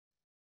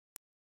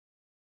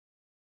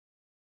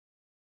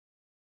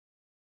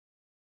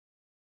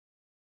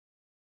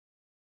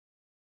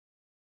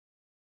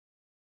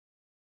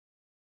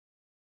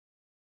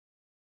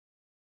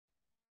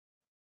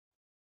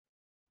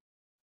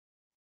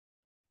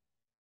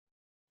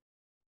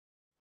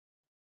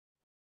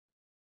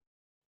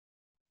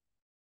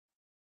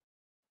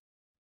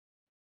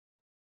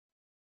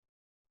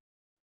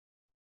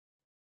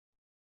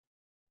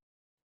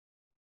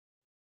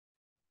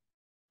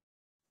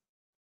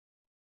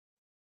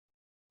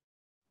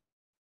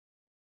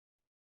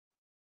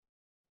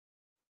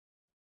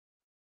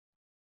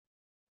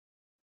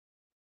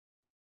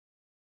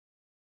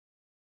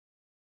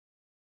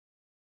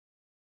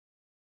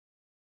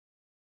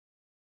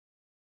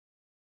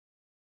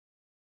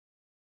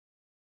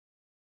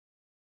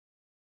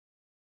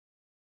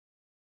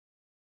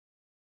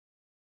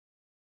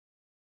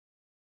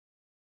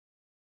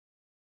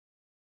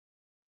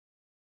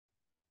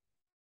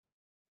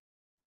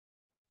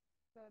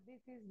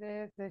This is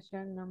the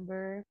session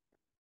number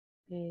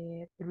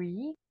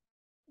 3.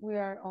 We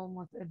are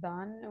almost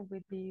done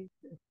with this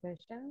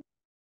session.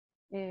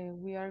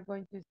 We are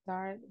going to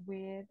start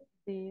with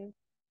this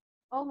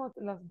almost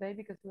last day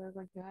because we are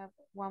going to have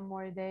one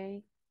more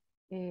day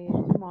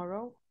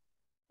tomorrow,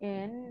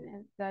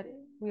 and that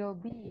will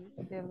be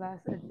the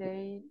last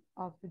day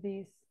of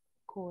this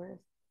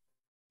course.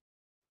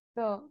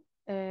 So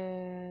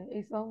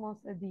it's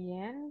almost at the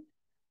end,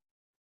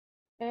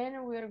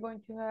 and we are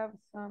going to have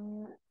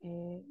some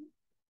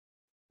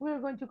we are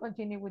going to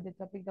continue with the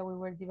topic that we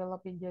were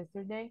developing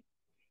yesterday.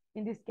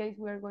 In this case,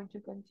 we are going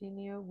to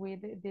continue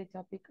with the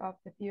topic of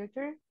the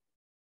future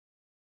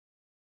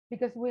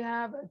because we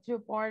have 2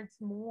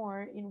 parts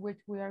more in which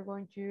we are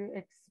going to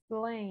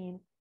explain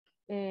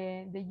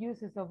the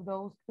uses of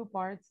those 2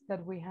 parts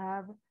that we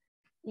have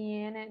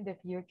in the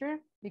future,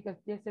 because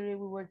yesterday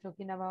we were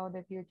talking about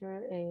the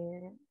future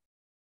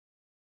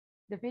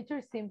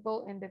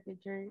simple and the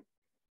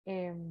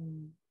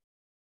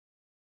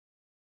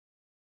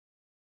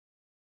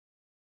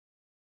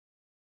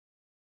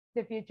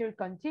future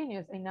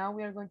continuous, and now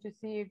we are going to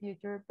see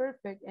future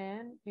perfect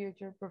and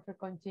future perfect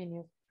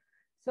continuous.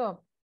 So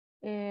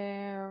we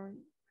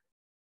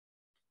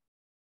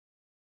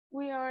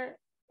are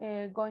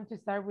going to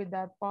start with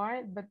that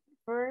part, but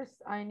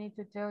first I need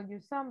to tell you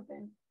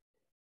something.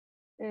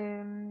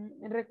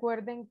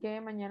 Recuerden que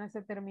mañana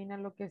se termina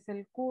lo que es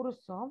el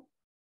curso,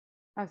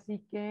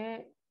 así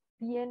que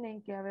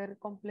tienen que haber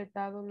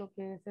completado lo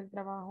que es el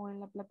trabajo en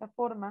la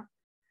plataforma.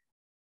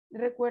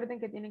 Recuerden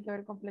que tienen que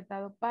haber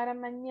completado para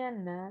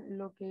mañana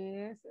lo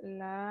que es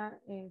la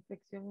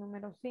sección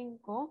número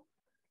 5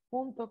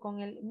 junto con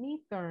el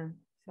midterm.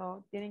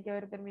 So, tienen que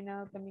haber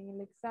terminado también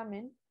el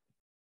examen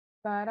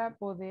para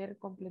poder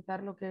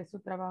completar lo que es su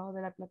trabajo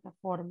de la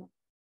plataforma.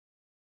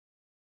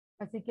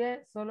 Así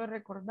que solo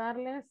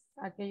recordarles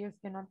a aquellos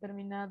que no han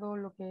terminado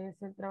lo que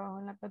es el trabajo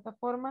en la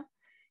plataforma,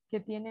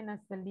 que tienen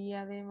hasta el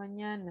día de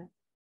mañana.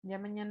 Ya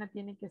mañana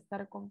tiene que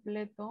estar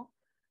completo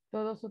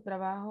todo su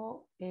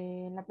trabajo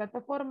en la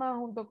plataforma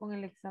junto con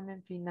el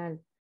examen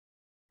final,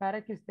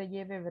 para que usted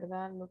lleve,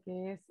 ¿verdad?, lo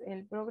que es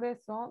el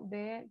progreso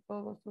de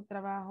todo su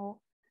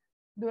trabajo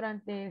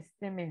durante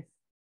este mes.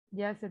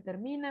 Ya se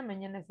termina,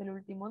 mañana es el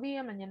último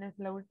día, mañana es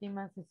la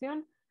última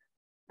sesión.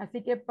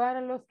 Así que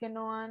para los que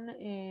no han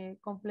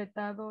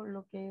completado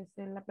lo que es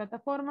en la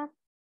plataforma,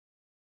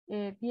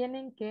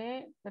 tienen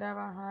que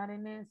trabajar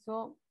en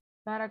eso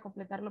para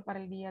completarlo para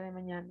el día de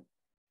mañana.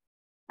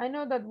 I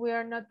know that we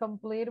are not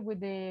complete with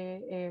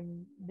the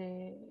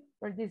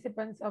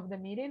participants of the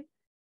meeting,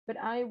 but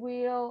I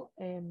will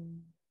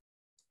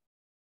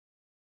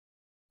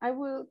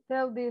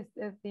tell this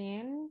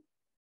thing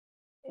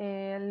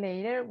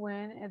later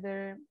when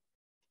there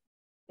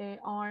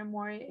are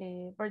more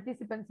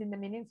participants in the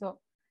meeting. So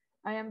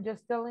I am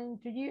just telling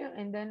to you,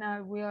 and then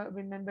I will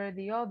remember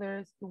the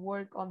others to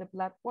work on the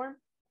platform,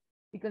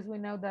 because we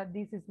know that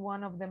this is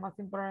one of the most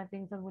important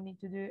things that we need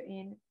to do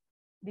in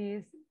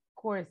these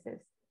courses.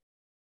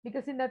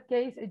 Because in that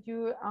case,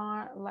 you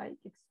are like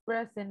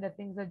expressing the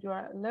things that you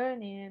are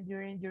learning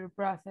during your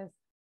process.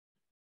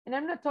 And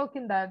I'm not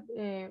talking that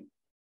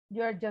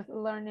you are just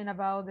learning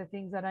about the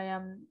things that I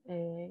am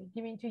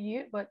giving to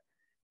you, but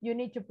you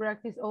need to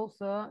practice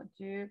also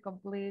to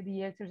complete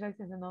the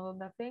exercises and all of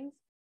that things.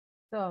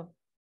 So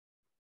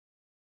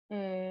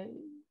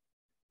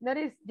that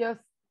is just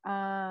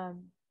the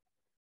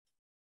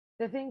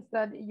things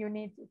that you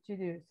need to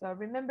do. So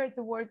remember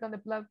to work on the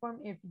platform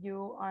if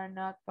you are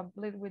not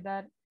complete with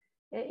that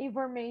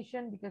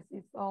information, because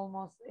it's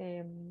almost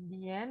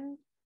the end.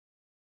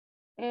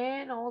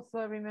 And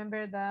also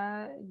remember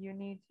that you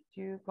need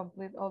to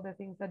complete all the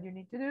things that you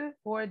need to do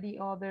for the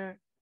other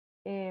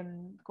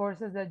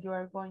courses that you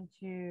are going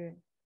to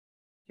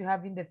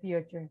have in the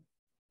future.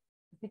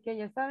 Así que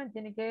ya saben,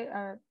 tienen que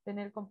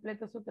tener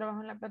completo su trabajo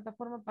en la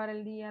plataforma para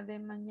el día de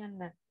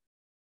mañana.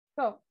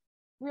 So,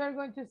 we are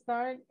going to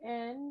start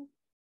and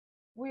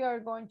we are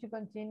going to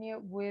continue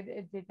with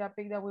the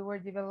topic that we were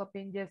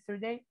developing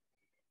yesterday.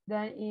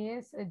 That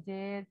is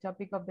the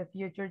topic of the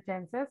future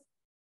tenses.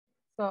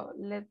 So,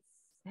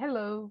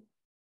 hello.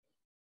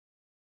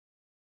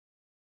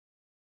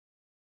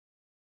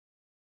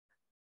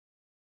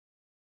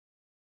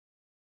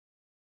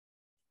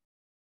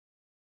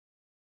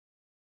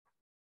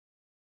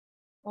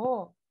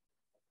 Oh,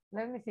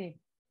 let me see.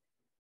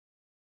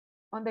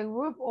 On the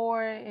group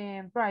or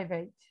in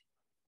private?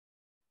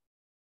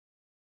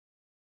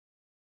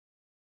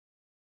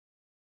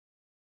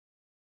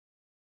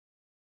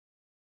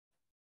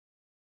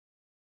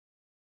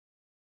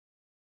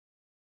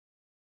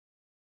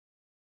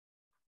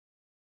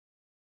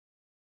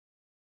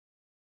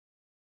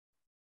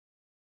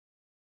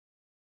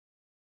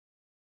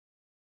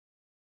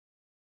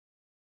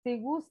 Si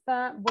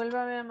gusta,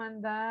 vuélvame a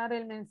mandar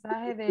el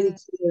mensaje del...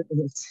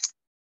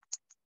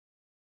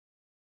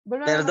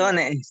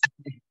 Perdone.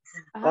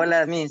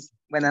 Hola, Miss.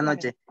 Buenas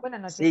noches. Buenas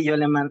noches. Sí, yo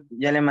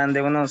le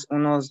mandé unos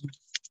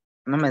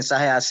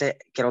mensajes hace,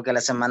 creo que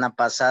la semana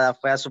pasada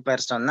fue a su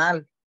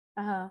personal.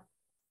 Ajá.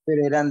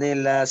 Pero eran de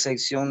la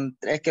sección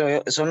 3,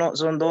 creo yo.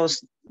 Son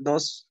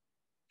dos.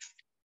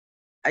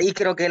 Ahí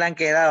creo que le han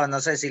quedado, no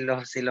sé si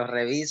los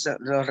revisó,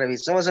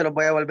 se los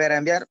voy a volver a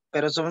enviar,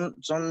 pero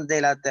son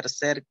de la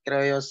tercera,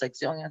 creo yo,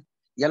 sección.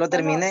 Ya lo Bueno,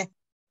 terminé,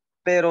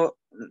 pero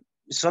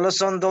solo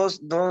son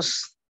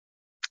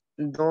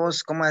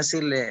 ¿cómo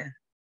decirle?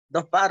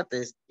 Dos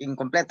partes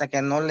incompletas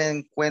que no le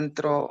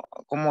encuentro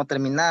cómo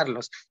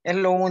terminarlos. Es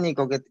lo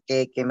único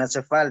que me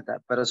hace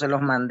falta, pero se los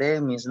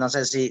mandé, no sé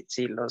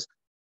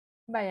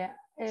vaya,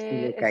 si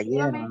le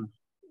escríbame. cayeron.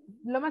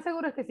 Lo más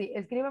seguro es que sí.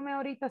 Escríbame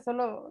ahorita,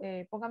 solo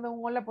póngame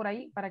un hola por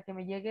ahí para que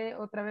me llegue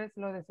otra vez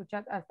lo de su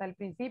chat hasta el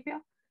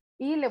principio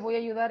y le voy a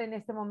ayudar en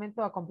este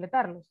momento a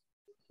completarlos.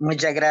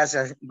 Muchas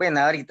gracias.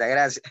 Bueno, ahorita,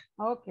 gracias.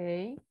 Ok.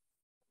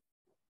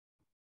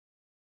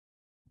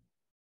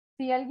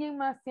 Si alguien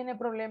más tiene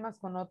problemas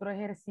con otro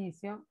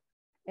ejercicio,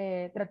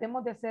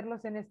 tratemos de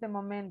hacerlos en este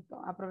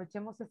momento.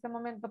 Aprovechemos este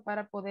momento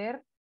para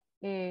poder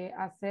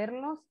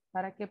hacerlos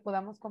para que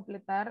podamos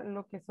completar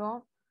lo que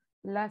son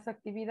las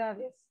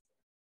actividades.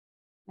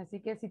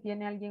 Así que si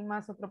tiene alguien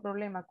más otro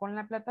problema con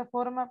la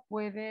plataforma,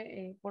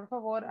 puede, por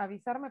favor,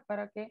 avisarme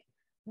para que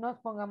nos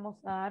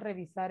pongamos a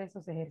revisar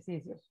esos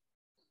ejercicios.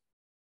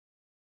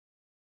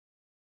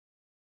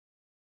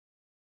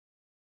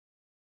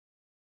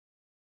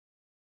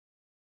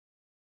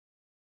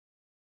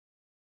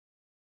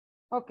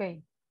 Ok.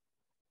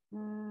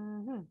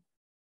 Ujú.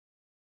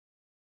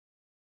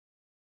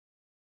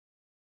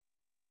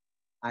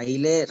 Ahí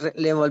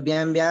le volví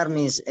a enviar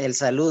el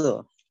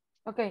saludo.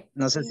 Ok.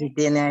 No sé si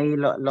tiene ahí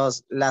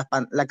las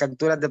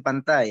capturas de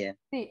pantalla,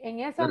 Sí, en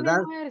esos ¿verdad?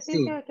 mismos Sí.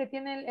 ejercicios es que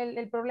tiene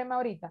el problema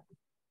ahorita.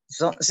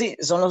 Sí,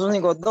 son los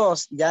únicos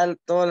dos. Ya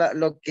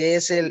lo que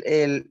es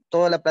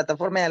toda la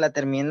plataforma ya la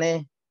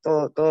terminé.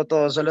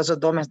 Todo. Solo esos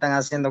dos me están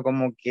haciendo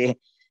como que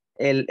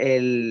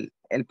el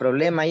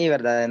problema ahí,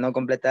 ¿verdad? De no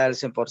completar el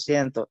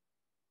 100%.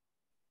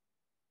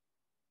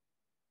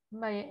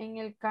 Vaya, en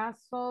el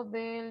caso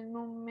del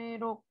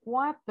número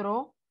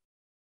 4,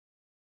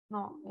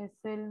 no, es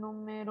el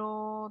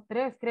número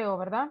 3, creo,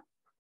 ¿verdad?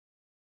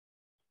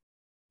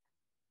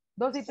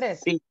 2 y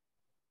 3. Sí.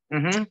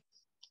 Ujú.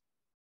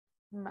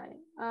 Vaya,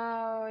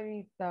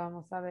 ahorita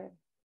vamos a ver.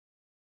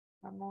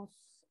 Vamos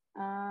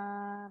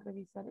a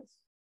revisar eso.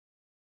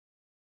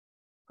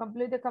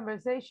 Complete the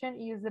conversation,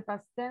 use the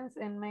past tense,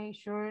 and make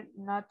sure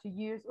not to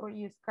use or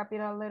use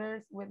capital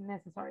letters when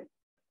necessary.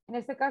 En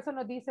este caso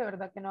nos dice,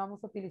 ¿verdad?, que no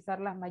vamos a utilizar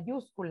las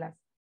mayúsculas,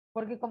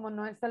 porque como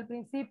no está al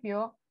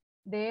principio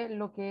de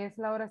lo que es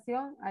la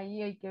oración,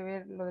 ahí hay que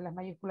ver lo de las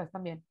mayúsculas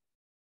también.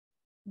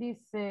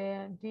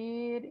 Dice,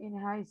 did in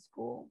high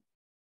school.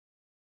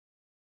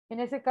 En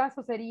ese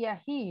caso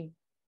sería he.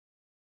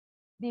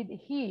 Did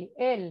he,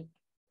 él.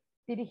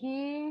 Did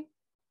he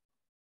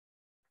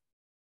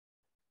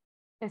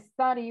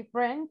study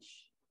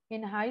French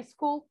in high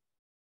school?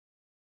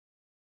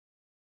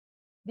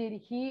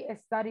 Did he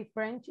study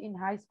French in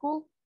high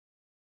school?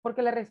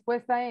 Porque la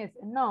respuesta es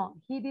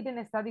no, he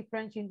didn't study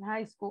French in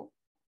high school.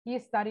 He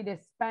studied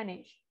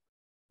Spanish.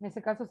 En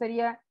ese caso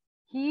sería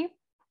he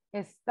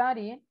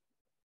studied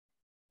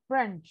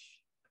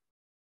French.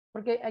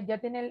 Porque ya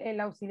tiene el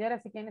auxiliar,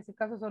 así que en ese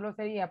caso solo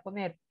sería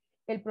poner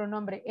el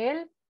pronombre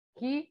él,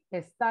 he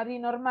studied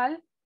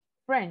normal,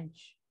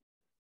 French.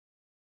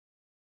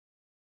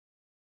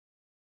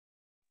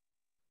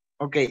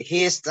 Ok,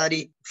 he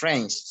studied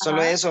French.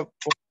 Solo Ajá. eso,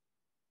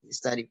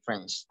 study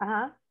French.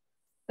 Ajá.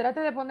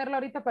 Trate de ponerlo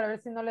ahorita para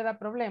ver si no le da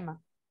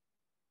problema.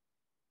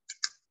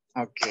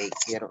 Ok,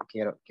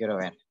 quiero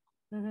ver.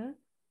 Uh-huh.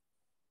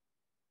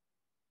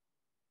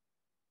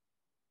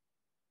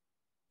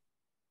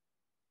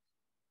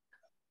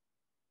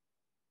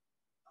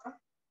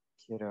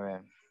 Quiero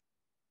ver.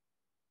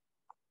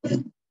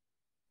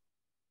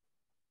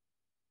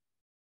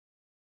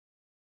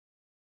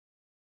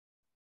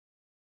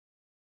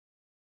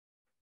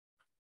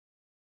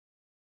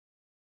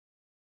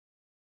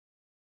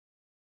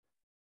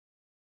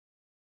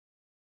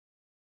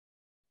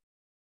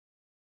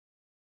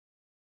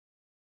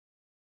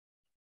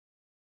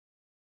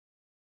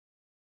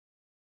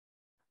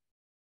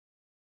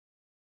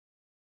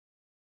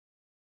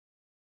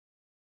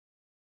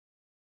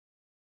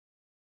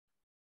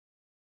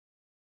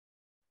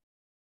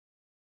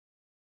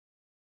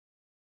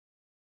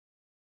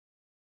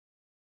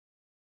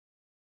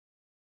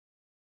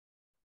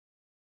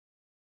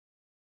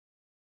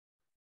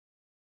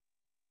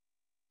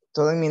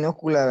 Todo en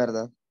minúscula,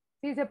 ¿verdad?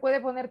 Sí, se puede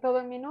poner todo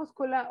en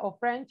minúscula o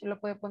French lo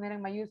puede poner en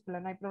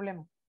mayúscula, no hay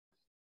problema.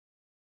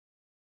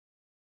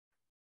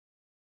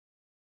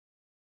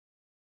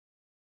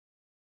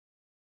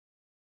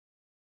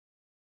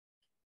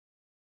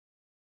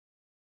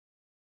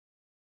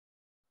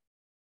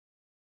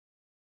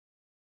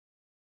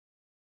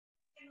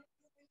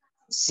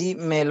 Sí,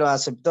 me lo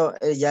aceptó.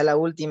 Ya la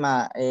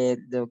última de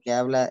lo que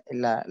habla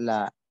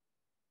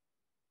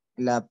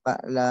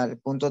el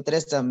punto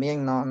 3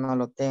 también no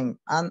lo tengo.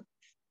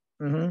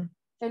 Ujú.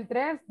 El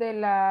 3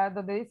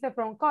 donde dice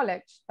from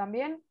college,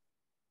 también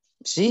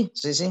Sí.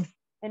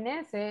 en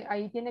ese,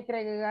 ahí tiene que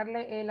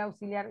agregarle el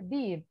auxiliar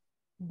did.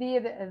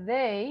 Did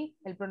they,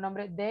 el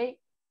pronombre they,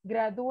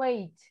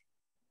 graduate.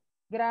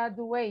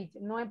 Graduate,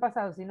 no en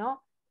pasado,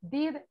 sino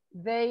did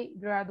they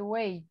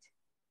graduate.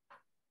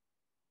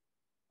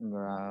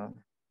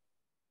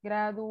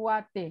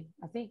 Graduate,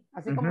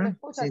 así como lo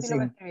escucha, Sí, así lo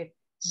va a sí, escribir.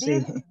 sí.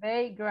 Did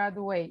they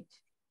graduate?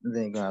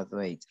 They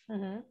graduate.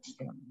 Ujú.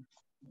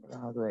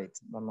 Graduate.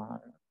 Vamos a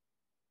ver.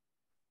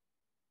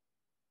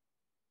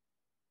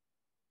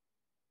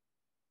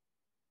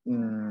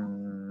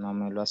 No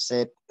me lo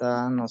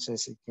acepta. No sé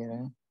si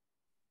quiere.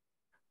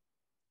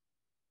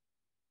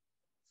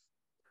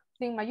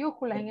 Sin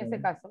mayúsculas en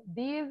ese caso.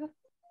 Did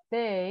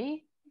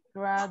they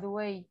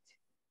graduate?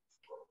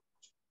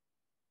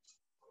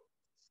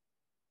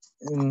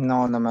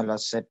 No, no me lo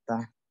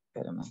acepta.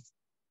 Espérame.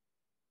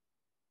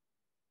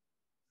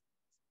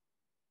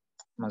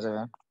 Vamos a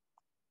ver.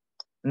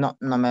 No,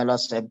 no me lo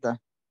acepta.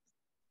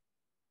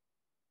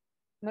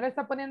 No le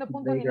está poniendo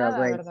puntos They ni nada,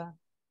 graduate. ¿verdad?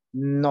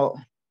 No.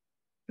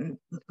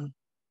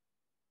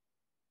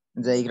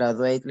 They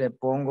graduate le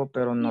pongo,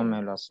 pero no Did.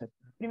 me lo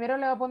acepta. Primero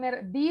le va a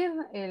poner did,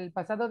 el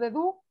pasado de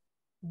do,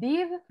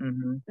 did,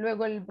 Ujú.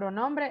 luego el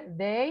pronombre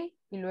they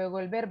y luego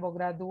el verbo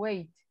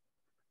graduate.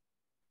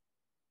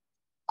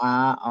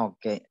 Ah,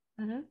 ok.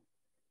 Ujú.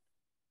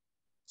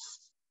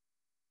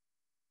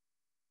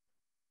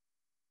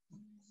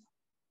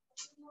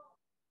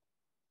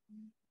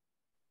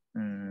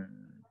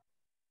 Mm.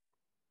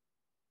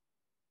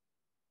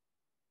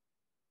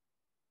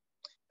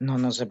 No,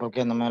 no sé por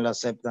qué no me lo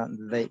acepta.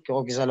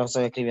 O quizás lo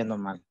estoy escribiendo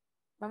mal.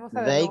 Vamos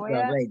a ver, They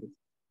graduate.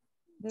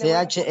 le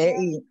voy a poner,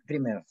 T-H-E-I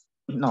primero.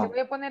 le No. voy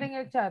a poner en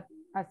el chat.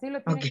 Así lo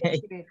Ok. tiene que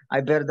escribir.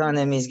 Ay,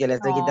 perdone, Miss, que le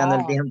estoy quitando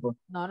el No, tiempo.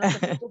 no te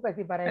preocupes,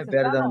 y para Ay, eso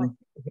estamos. perdone.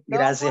 Don't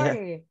Gracias.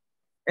 worry.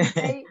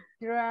 They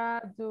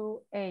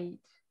graduate.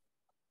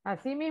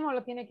 Así mismo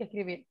lo tiene que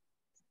escribir.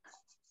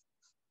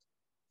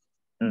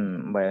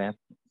 Bueno,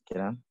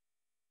 quiero.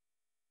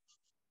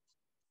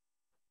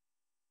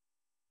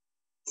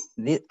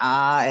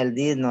 El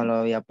did no lo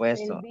había El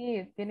puesto.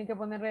 did, tiene que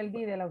ponerle el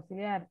did, el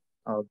auxiliar.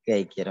 Ok,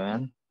 quiero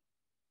ver.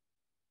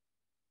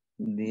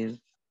 Did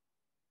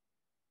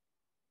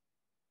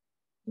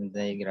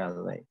they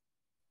graduate?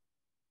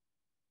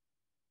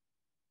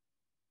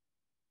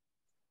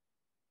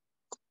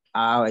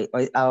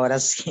 Ahora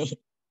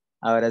sí.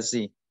 Ahora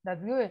sí.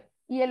 That's good.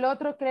 Y el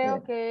otro creo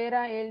Eh, que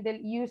era el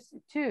del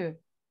used to.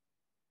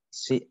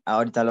 Sí,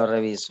 ahorita lo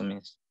reviso,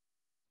 Miss.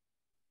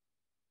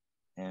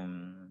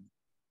 Em,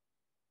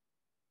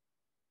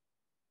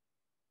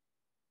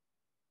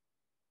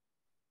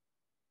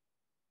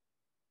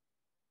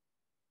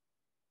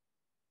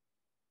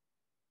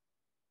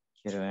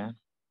 quiero ver.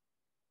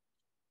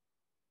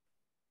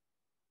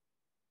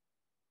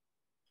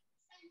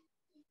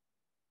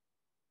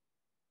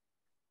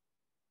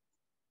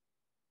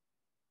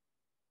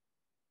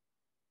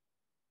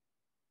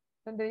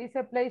 Donde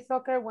dice play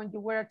soccer when you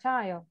were a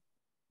child.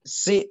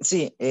 Sí,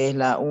 sí, es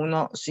la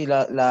uno, sí,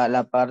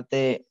 la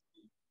parte,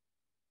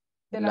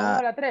 De la 1 a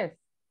la, la 3.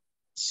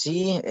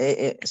 sí,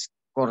 es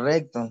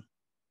correcto.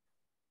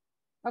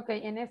 Ok,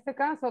 en este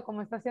caso,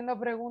 como está haciendo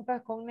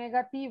preguntas con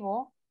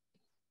negativo,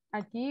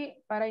 aquí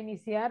para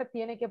iniciar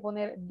tiene que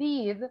poner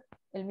did,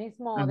 el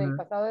mismo del Ujú.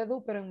 pasado de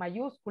do, pero en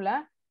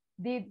mayúscula.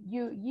 Did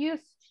you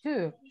used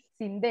to,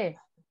 sin D.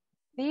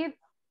 Did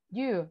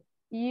you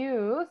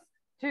used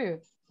to.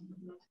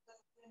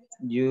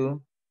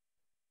 You,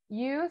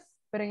 Use,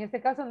 pero en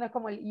este caso no es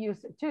como el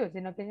used to,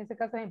 sino que en este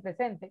caso es en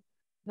presente.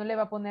 No le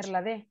va a poner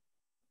la D.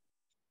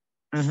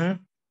 ujú.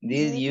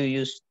 Did Did,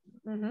 you use,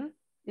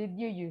 did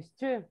you used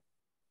to?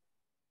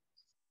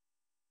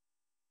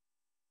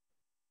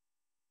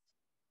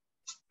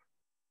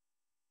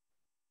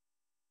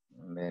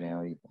 veré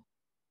ahorita.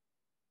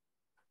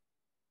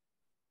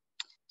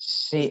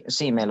 Sí,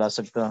 sí, me lo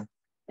aceptó.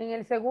 En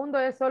el segundo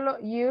es solo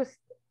used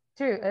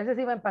to. Ese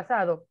sí va en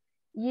pasado.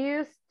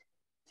 Used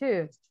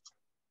to.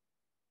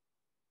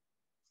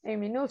 En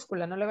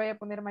minúscula, no le vaya a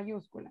poner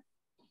mayúscula.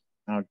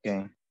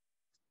 Ok.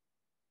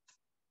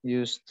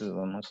 Used to,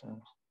 vamos a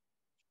ver.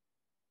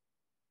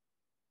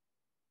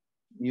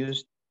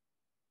 Used,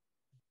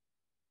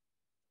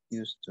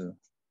 used to.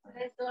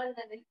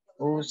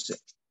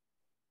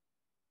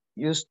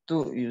 Used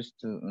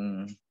to.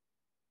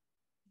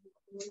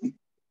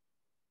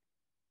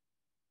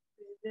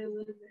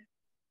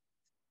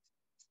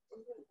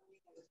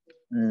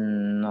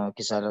 No,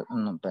 quizá,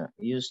 no, pero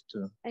used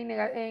to.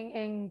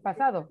 En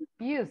pasado.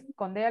 Used,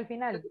 con D al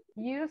final.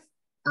 Used.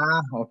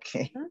 Ah, ok.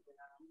 ¿Mm?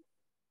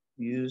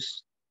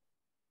 Used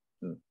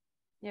to.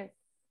 Yes.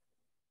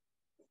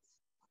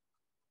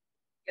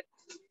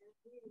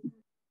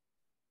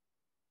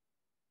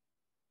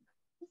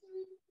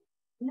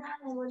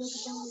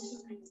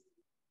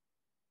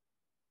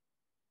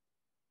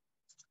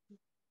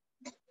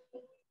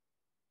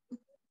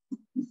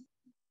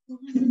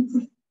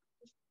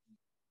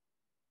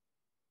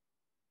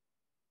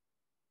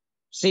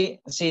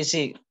 Sí, sí,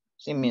 sí.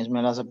 Sí, mismo,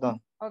 me lo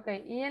aceptó. Ok,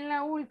 y en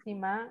la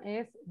última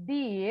es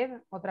did,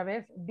 otra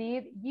vez,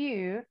 did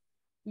you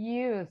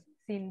use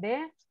sin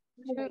D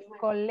to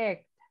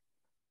collect?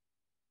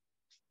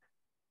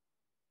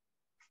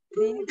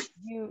 did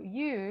you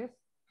use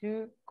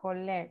to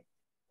collect?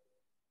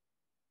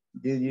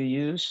 Did you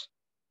use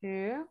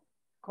To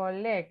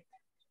collect.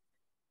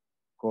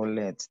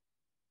 collect?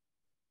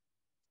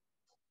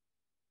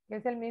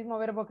 Es el mismo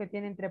verbo que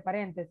tiene entre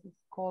paréntesis.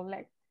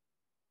 Collect.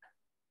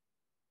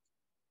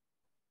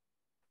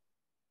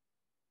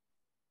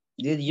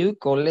 Did you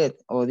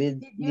collect or did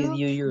Did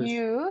you use?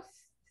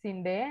 use,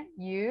 sin D,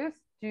 use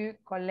to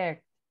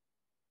collect.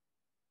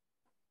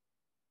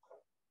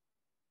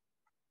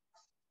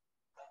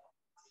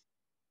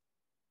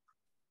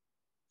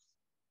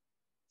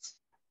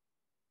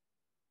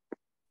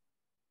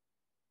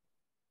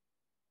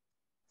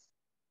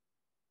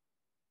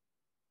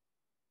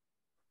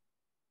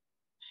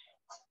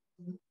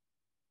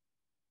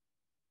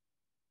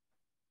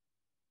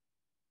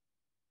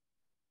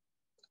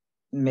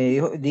 Me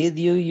dijo, did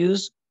you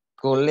use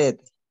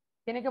collect?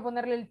 Tiene que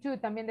ponerle el to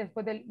también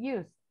después del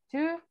use.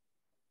 To,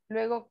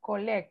 luego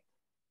collect.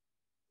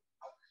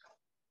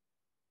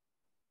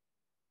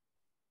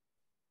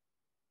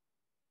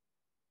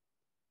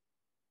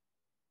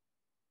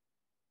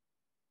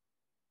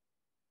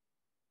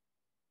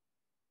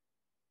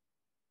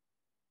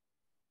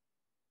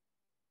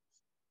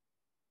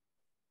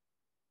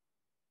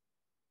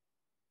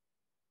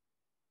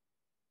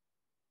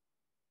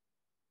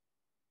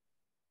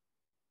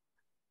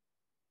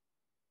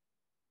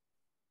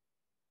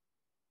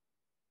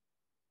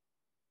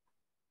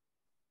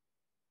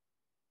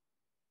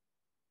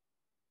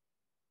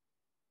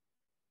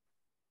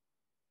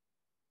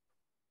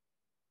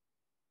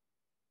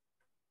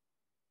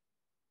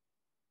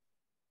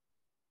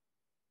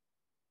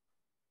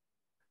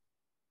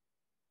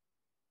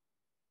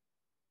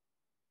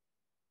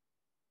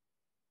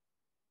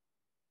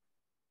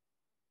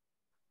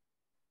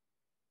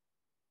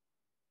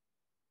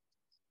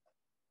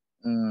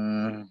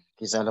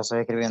 Quizás lo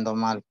estoy escribiendo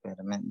mal,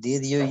 pero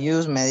did you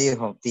use me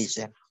dijo,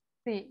 teacher.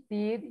 Sí,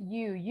 did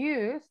you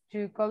use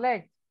to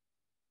collect?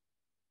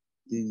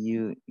 Did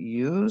you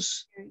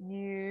use?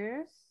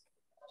 Use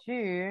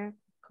to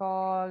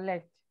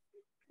collect.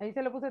 Ahí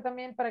se lo puse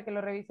también para que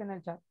lo revisen en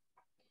el chat.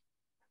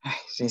 Ay,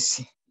 sí,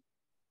 sí.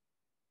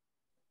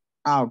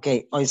 Ah, ok,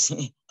 hoy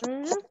sí.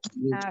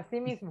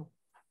 Así mismo.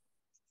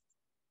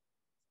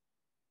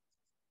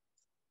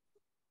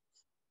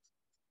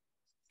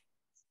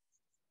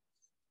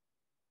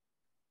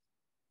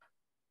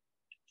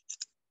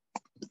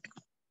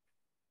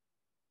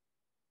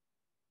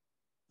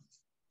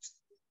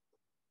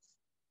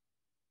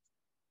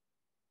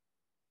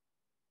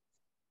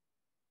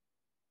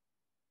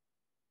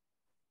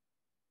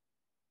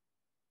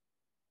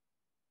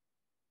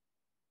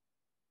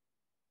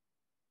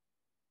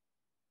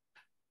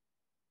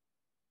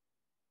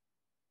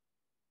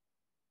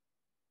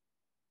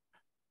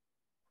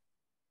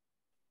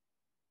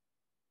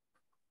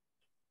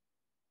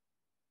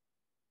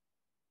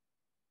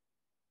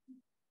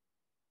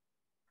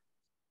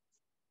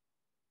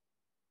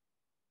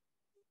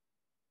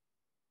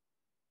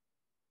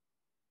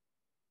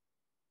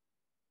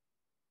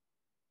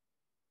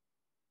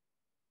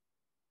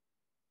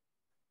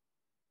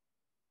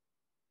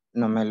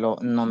 No me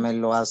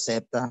lo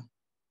acepta. ¿No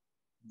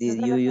Did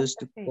se lo you use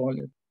acepta? to Sí. call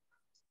it?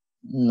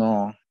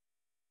 No.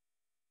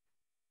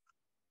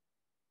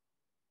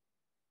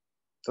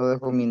 Todo es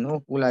con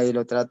minúscula y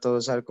lo trato de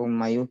usar con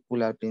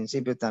mayúscula al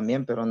principio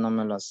también, pero no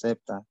me lo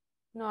acepta.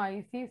 No,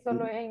 ahí sí,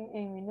 solo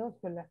en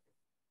minúscula.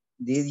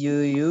 Did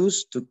you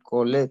use to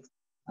collect?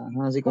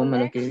 Ajá, así como me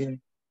lo Collect,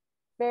 escribió.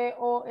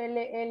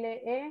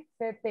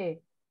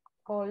 Collect.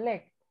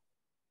 Collect.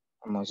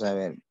 Vamos a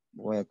ver,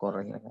 voy a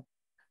corregir.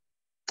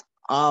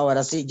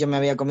 Ahora sí, yo me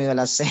había comido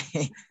la C.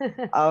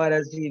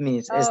 Ahora sí,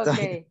 Miss,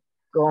 estoy Ok.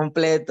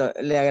 completo.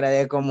 Le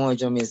agradezco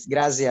mucho, Miss.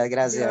 Gracias, You're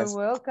gracias.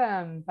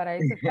 welcome. Para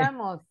eso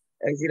estamos.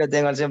 Aquí lo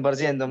tengo al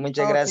 100%.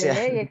 Muchas Ok, gracias.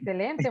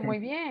 excelente, muy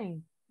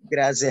bien.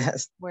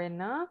 Gracias.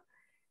 Bueno,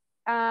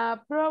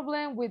 a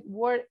problem with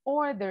word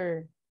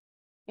order.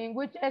 In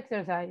which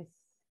exercise?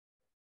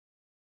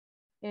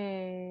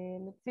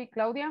 Let's see,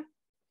 Claudia.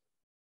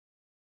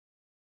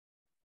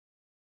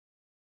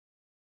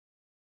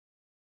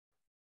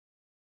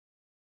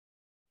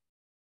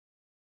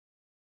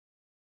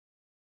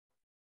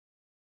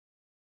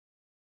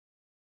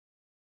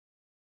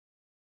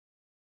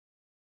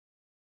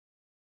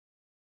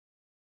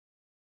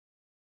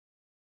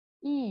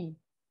 E.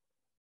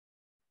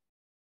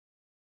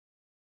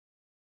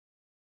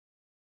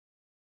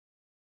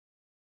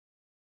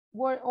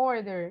 Word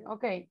order,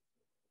 ok.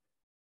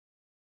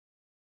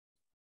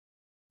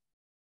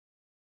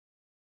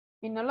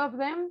 In all of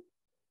them,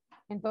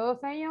 en todos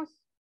ellos.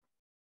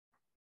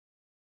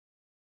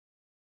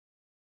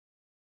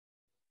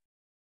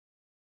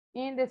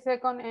 In the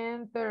second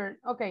and third,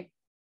 ok.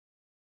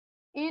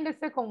 In the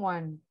second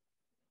one.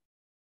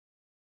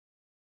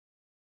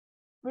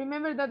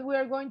 Remember that we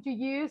are going to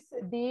use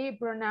the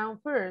pronoun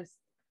first.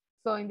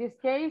 So in this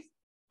case,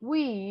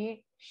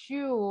 we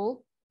should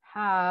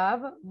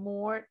have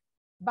more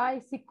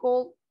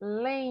bicycle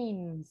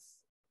lanes.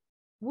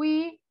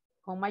 We,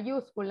 con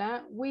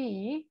mayúscula,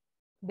 we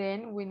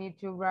Then we need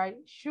to write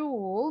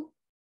should.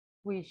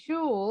 We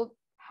should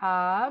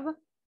have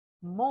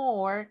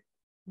more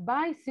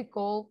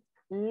bicycle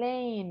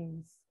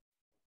lanes.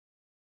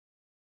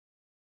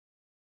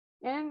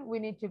 And we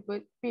need to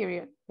put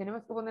period.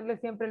 Tenemos que ponerle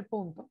siempre el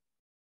punto.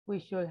 We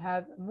should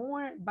have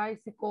more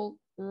bicycle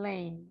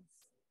lanes.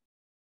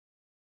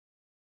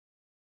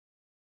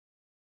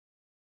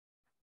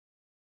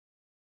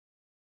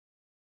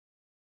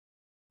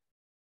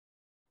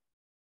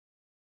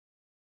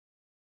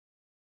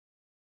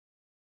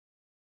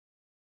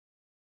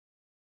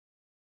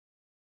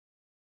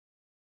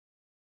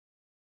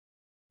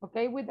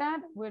 Okay with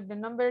that? With the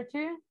number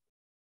 2?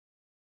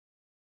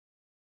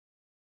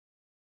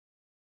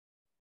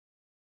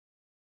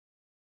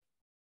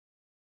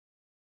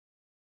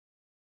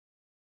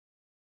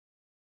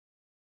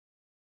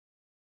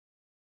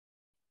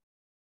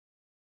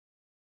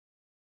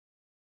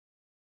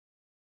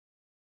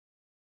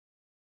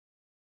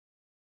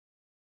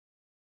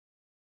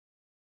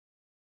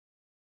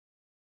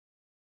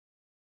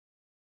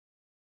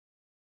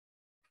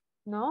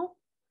 No?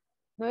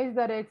 No is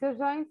that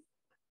exercise?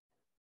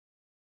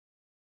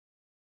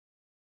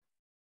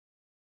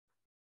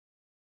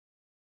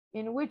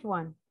 In which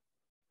one?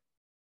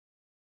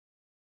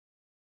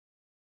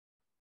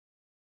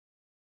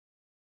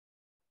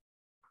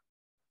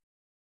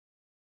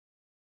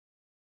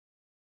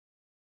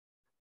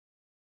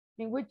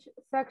 In which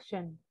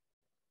section?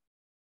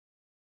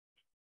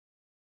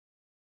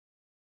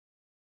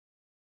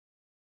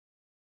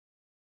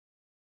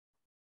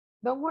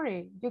 Don't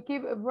worry, you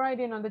keep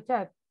writing on the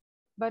chat.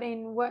 But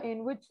in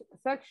which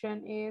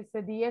section is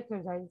the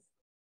exercise?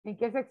 ¿En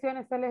qué sección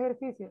está el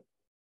ejercicio?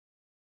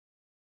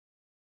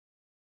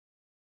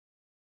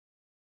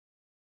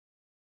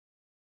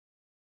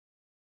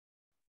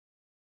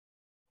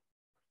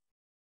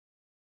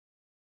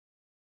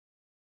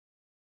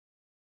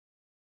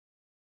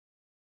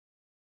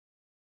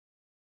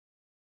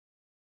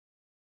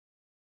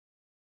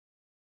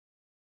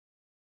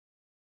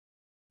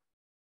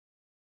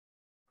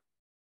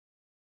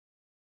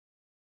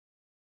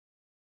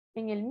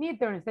 En el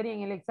midterm, sería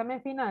en el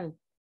examen final.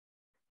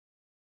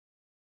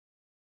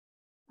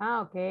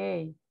 Ah,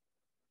 ok.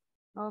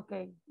 Ok,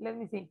 let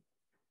me see.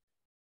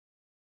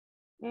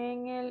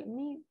 En el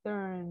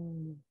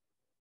midterm.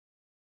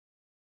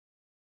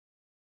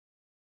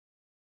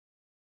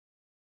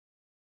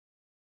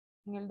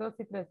 En el 2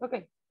 y 3. Ok.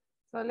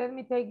 So let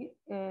me take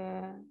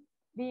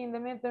be in the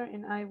midterm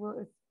and I will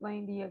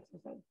explain the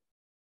exercise.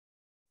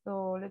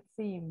 So let's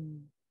see.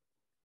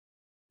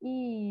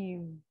 Y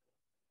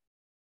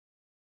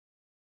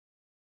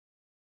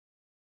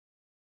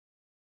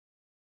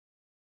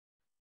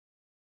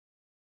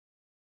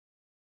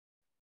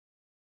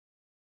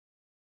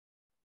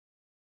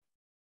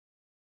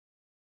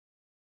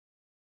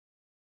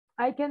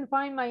I can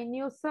find my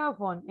new cell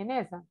phone. En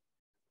esa.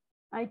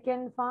 I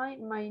can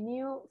find my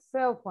new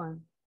cell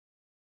phone.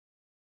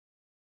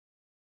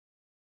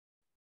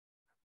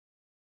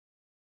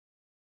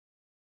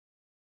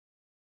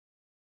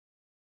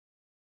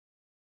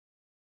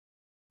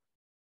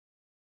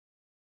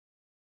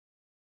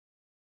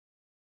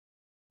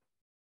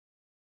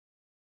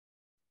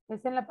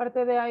 Es en la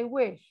parte de I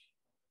wish.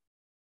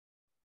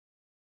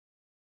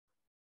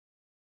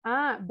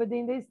 Ah, but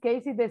in this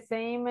case it's the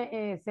same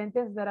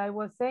sentence that I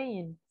was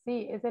saying.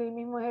 Sí, es el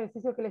mismo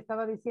ejercicio que le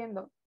estaba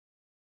diciendo.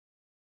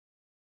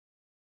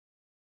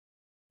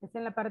 Es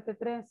en la parte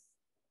 3.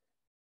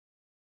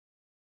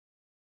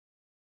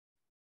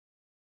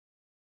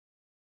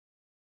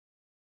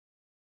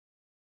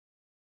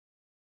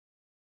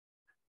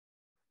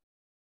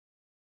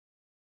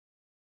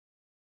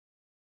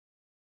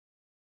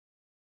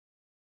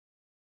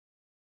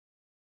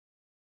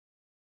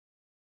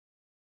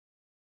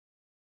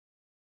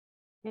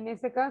 En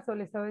ese caso,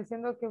 le estaba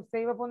diciendo que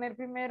usted iba a poner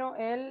primero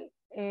el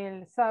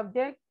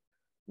subject.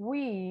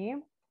 We,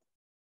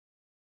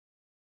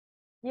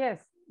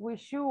 yes, we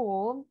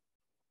should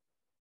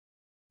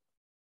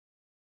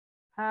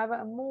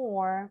have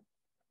more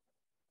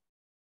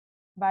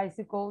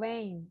bicycle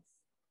lanes.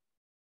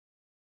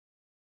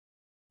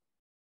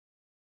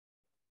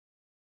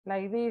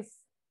 Like this.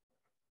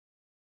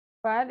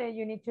 But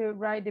you need to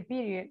write the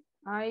period.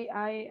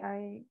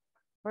 I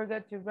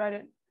forgot to write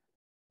it.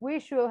 We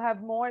should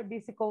have more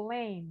bicycle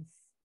lanes.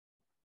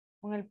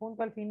 Con el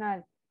punto al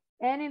final.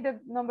 And in the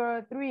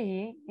number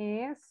 3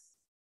 is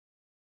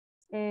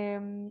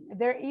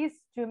there is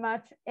too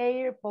much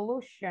air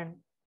pollution.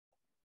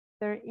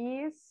 There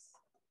is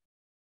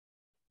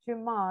too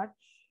much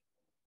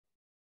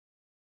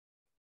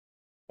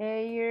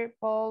air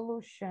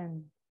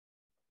pollution.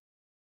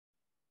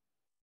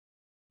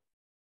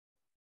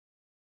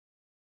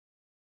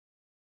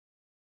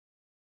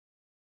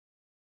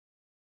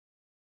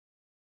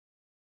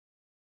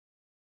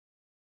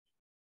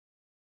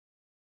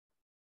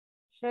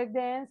 Check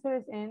the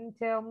answers and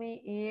tell me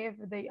if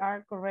they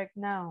are correct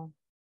now.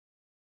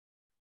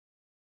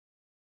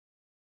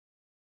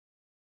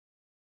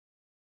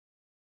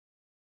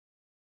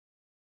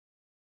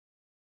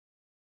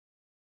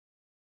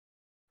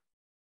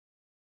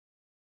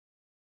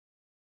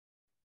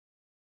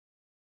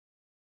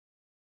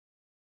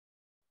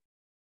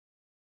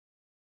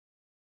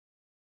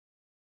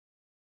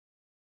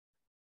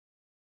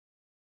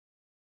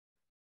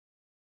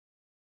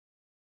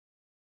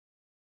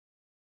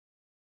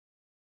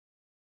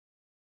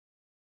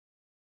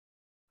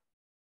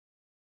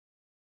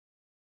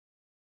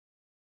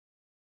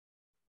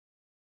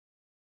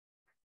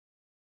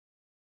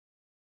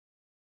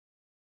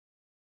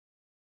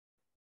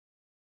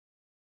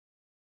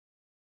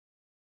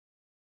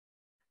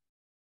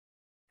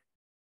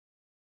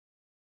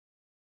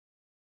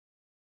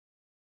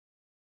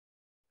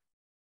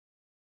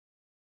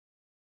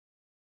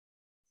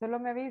 Solo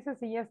me avisa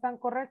si ya están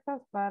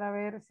correctas para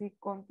ver si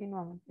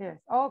continuamos. Yes.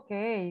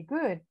 Okay,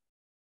 good.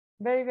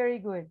 Very, very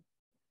good.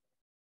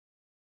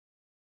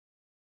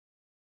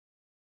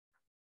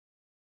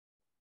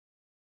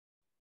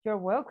 You're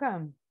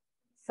welcome.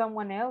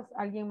 Someone else,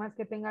 alguien más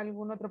que tenga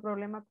algún otro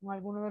problema con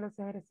alguno de los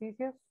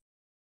ejercicios.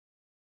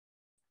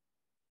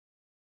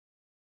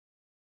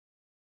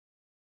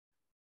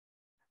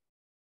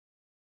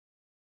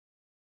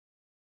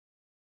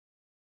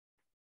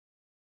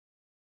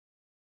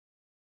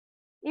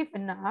 If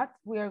not,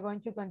 we are going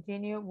to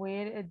continue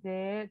with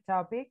the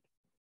topic.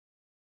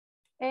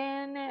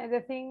 And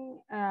the thing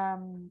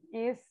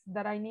is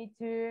that I need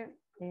to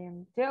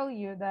tell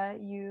you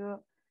that you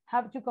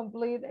have to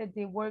complete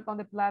the work on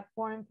the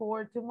platform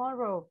for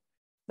tomorrow.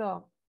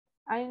 So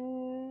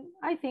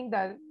I think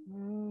that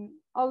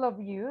all of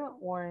you,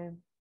 or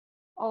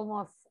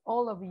almost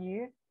all of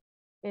you,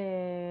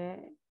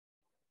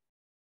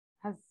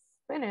 has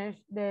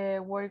finished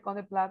the work on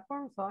the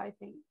platform. So I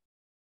think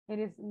it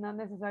is not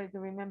necessary to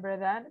remember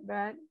that,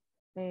 but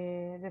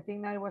the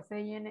thing that I was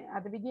saying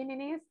at the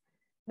beginning is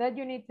that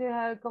you need to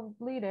have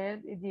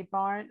completed the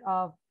part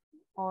of,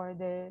 or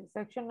the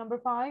section number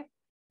 5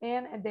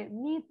 and the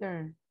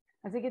midterm.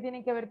 Así que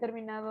tienen que haber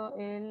terminado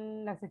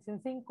la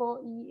sección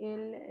 5 y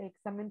el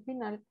examen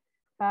final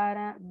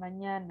para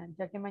mañana,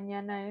 ya que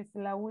mañana es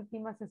la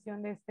última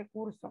sesión de este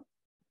curso.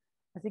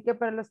 Así que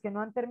para los que no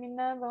han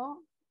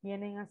terminado,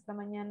 tienen hasta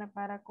mañana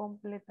para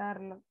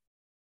completarlo.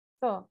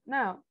 So,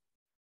 now,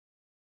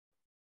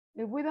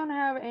 if we don't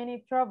have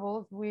any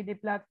troubles with the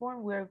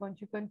platform, we are going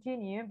to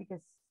continue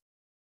because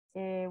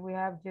we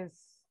have just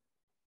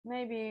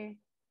maybe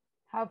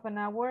half an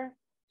hour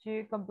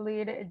to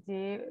complete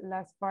the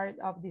last part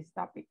of this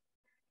topic.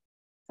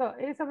 So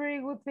it is a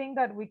very good thing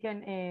that we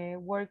can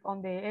work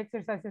on the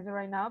exercises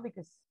right now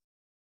because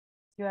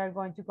you are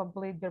going to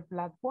complete the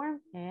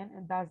platform,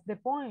 and that's the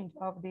point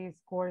of this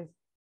course.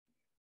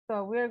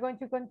 So we are going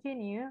to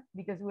continue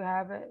because we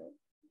have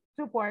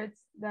 2 parts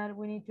that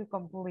we need to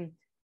complete.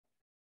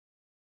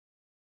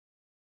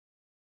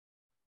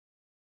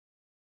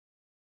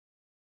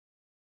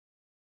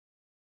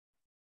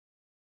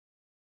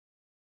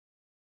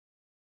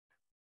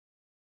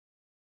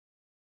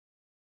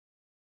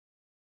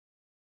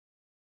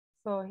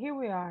 So here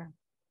we are.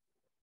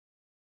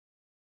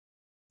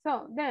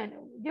 So then,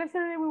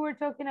 yesterday we were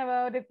talking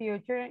about the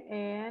future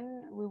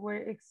and we were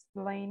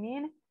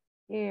explaining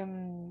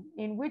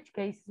in which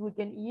cases we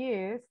can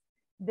use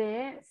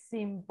the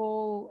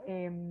simple,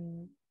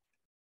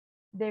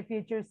 the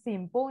future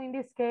simple in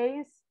this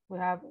case. We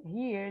have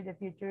here the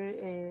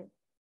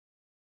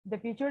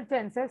future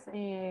tenses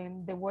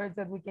and the words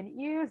that we can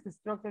use, the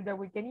structure that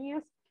we can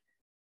use.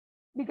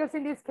 Because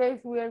in this case,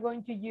 we are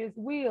going to use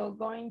will,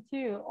 going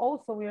to.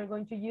 Also, we are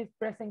going to use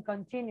present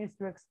continuous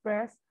to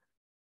express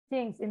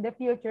things in the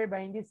future,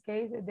 but in this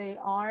case, they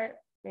are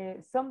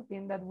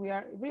something that we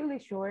are really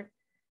sure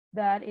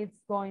that it's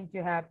going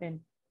to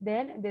happen.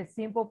 Then the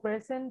simple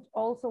present,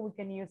 also we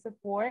can use it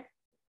for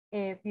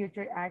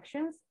future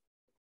actions.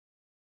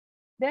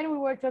 Then we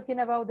were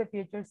talking about the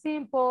future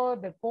simple,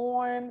 the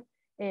form,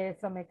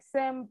 some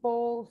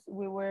examples.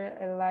 We were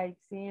like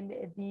seeing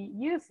the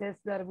uses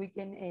that we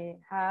can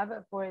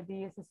have for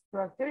this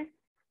structure.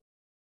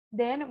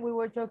 Then we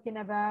were talking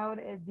about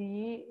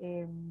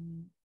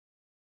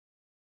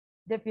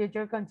the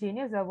future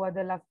continuous. That was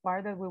the last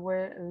part that we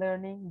were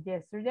learning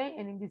yesterday.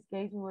 And in this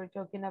case, we were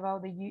talking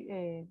about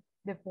the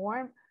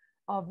form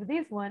of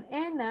this one.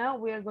 And now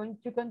we are going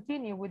to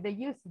continue with the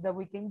use that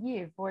we can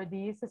give for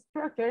this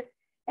structure.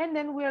 And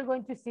then we are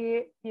going to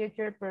see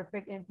future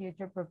perfect and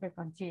future perfect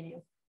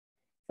continuous.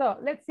 So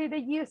let's see the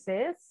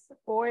uses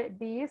for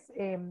this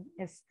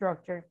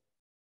structure.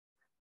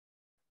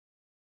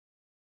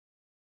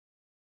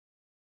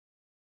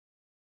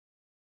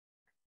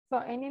 So,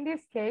 and in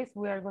this case,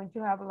 we are going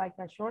to have like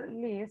a short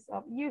list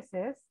of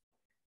uses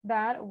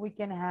that we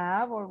can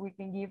have or we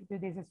can give to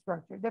this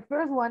structure. The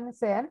first one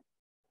said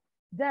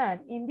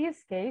that in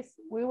this case,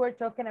 we were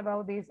talking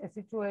about this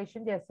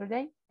situation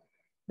yesterday,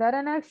 that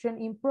an action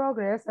in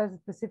progress at a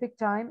specific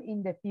time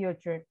in the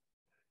future.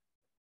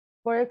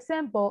 For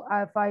example,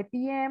 at 5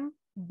 p.m.,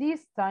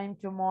 this time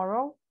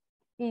tomorrow,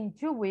 in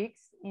 2 weeks,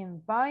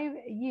 in 5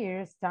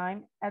 years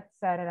time,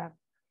 etc.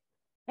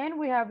 And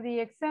we have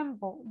the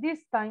example, this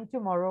time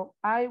tomorrow,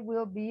 I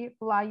will be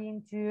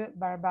flying to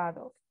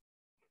Barbados.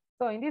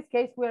 So in this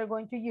case, we are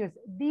going to use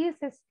this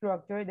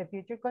structure, the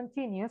future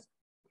continuous,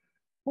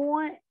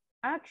 for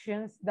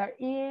actions that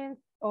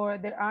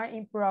are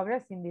in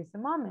progress in this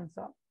moment.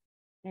 So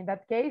in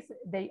that case,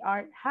 they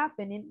are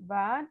happening,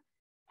 but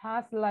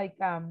has like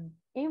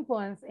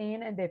influence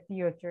in the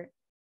future.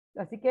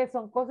 Así que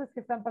son cosas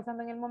que están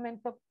pasando en el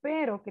momento,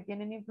 pero que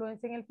tienen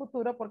influencia en el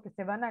futuro porque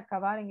se van a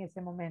acabar en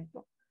ese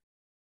momento.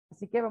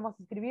 Así que vamos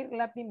a escribir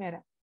la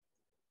primera.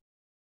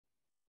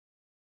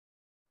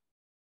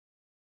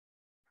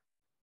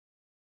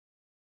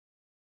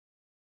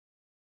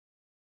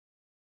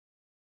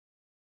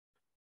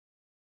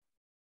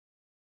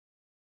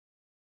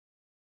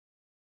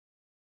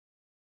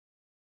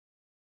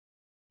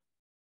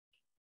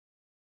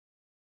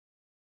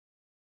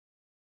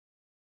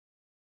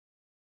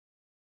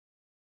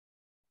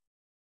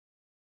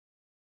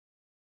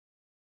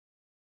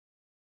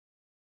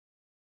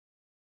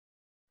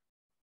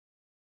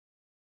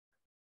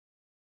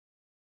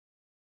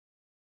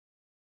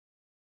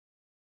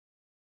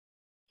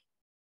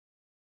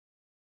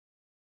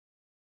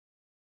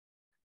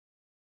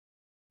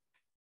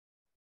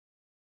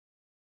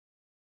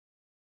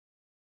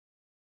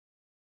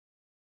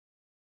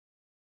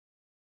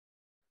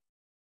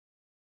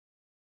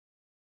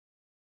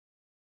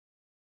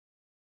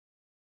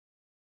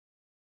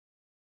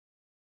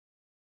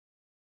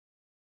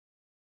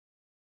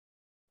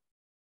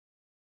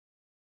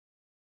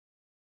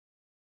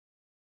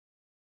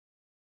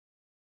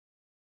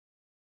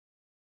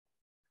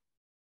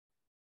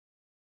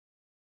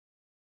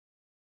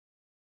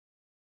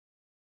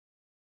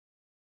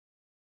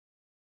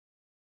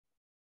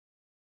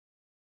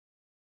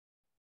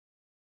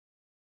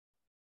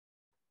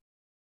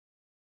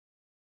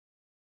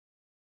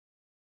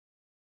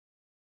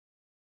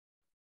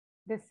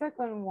 The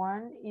second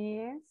one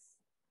is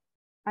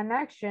an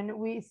action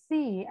we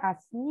see as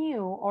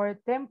new or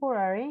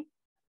temporary.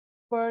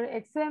 For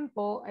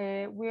example,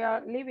 we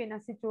are living a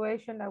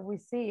situation that we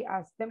see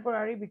as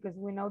temporary because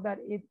we know that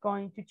it's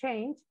going to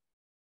change,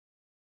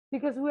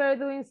 because we are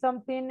doing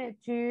something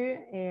to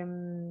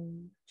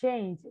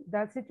change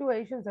that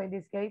situation. So in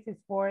this case,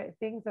 it's for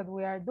things that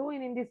we are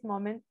doing in this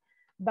moment,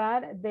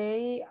 but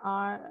they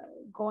are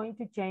going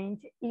to change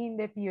in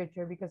the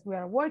future because we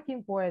are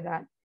working for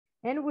that.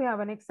 And we have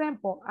an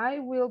example. I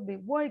will be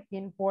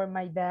working for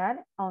my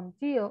dad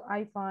until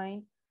I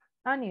find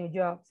a new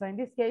job. So in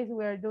this case,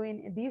 we are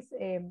doing this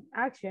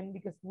action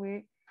because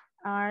we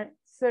are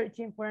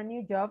searching for a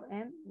new job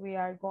and we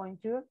are going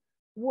to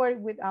work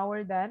with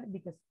our dad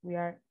because we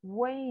are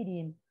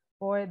waiting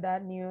for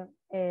that new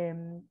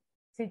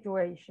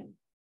situation.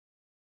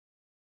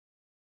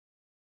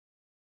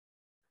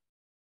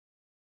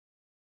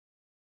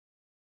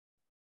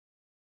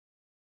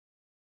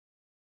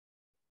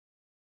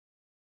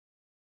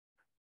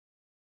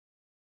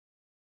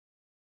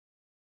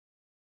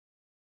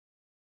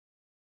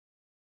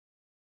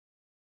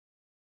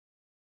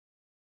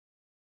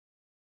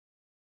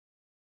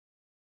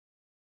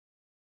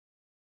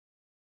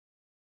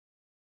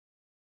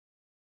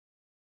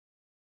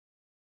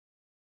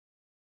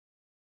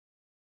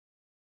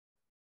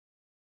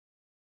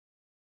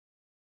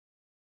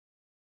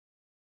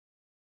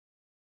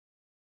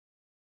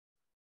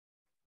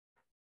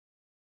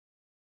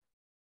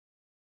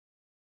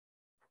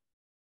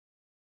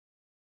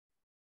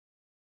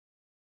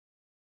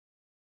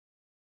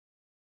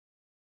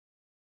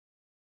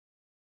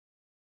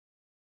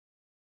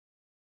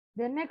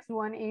 The next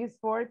one is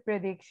for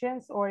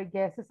predictions or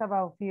guesses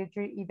about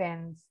future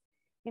events.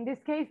 In this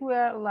case, we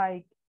are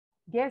like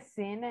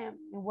guessing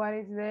what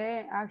is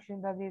the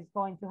action that is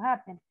going to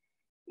happen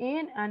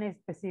in a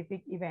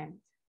specific event.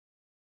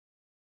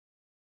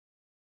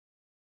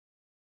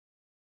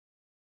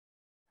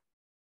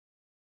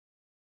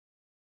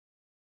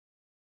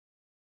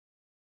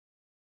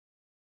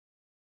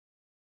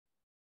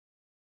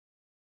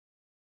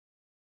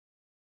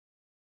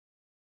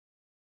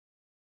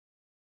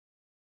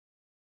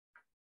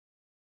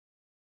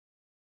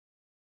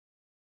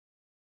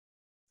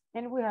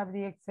 And we have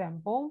the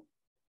example.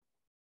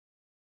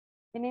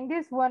 And in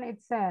this one,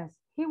 it says,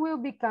 he will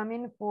be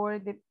coming to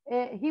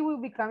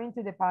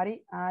the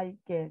party, I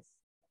guess.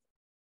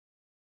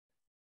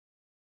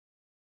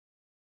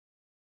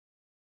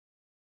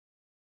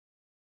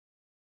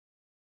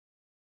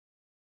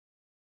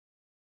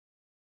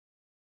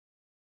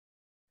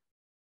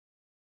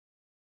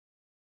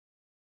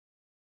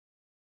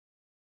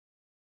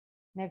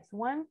 Next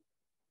one.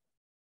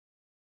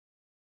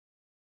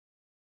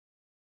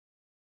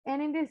 And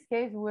in this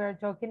case, we're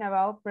talking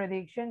about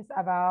predictions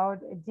about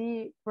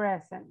the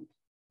present.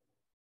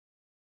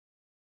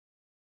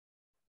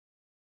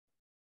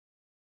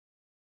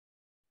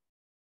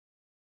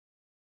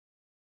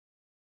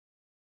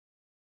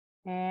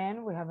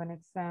 And we have an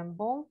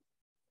example.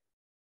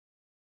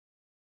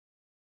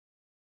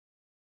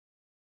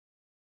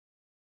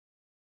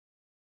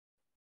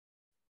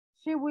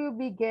 She will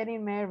be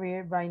getting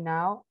married right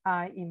now,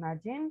 I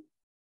imagine.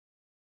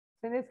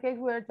 So in this case,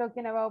 we are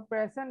talking about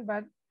present,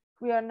 but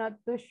we are not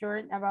too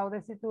sure about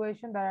the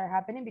situation that are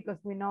happening because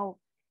we know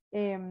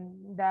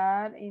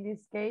that in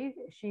this case,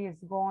 she is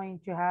going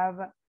to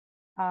have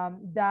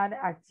that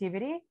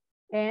activity.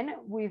 And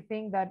we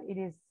think that it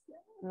is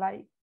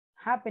like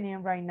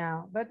happening right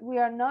now, but we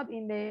are not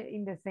in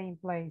the same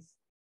place.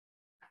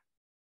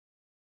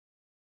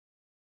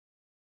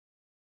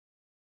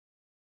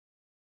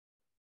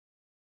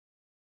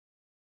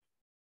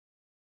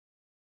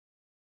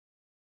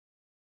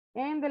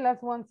 And the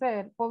last one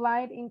said,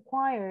 polite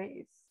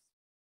inquiries.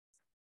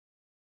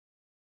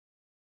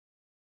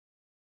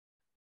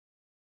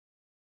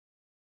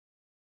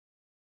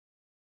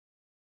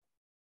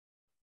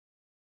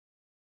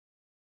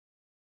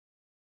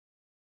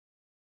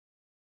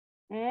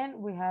 And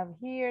we have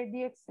here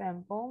the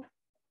example.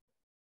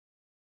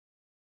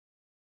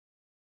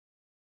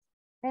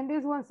 And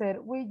this one said,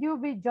 will you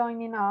be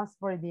joining us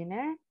for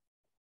dinner?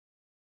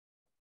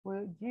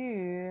 Will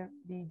you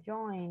be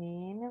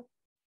joining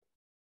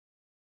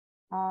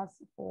us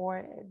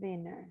for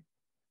dinner?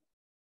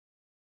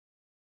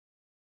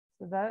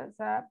 So that's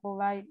a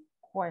polite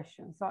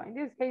question. So in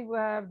this case, we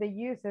have the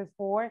uses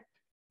for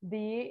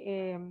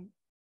the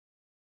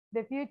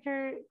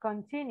future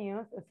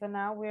continuous. So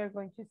now we are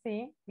going to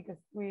see, because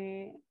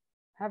we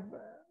have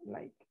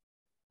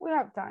we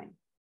have time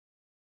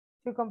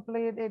to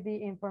complete the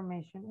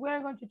information. We are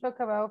going to talk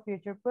about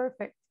future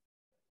perfect.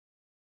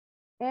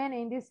 And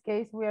in this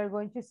case, we are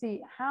going to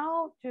see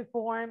how to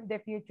form the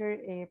future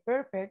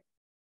perfect.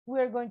 We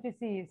are going to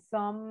see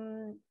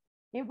some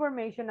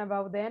information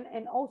about them,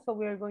 and also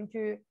we are going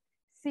to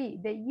see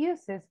the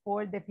uses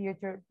for the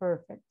future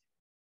perfect.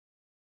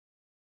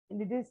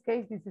 In this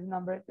case, this is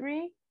number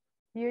 3,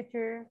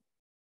 future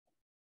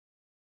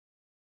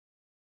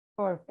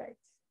perfect.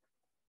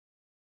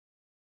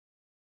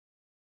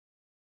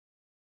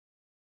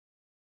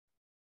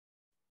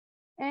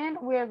 And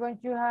we are going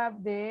to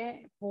have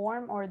the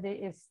form or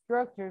the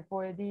structure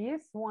for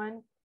this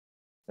one.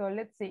 So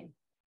let's see.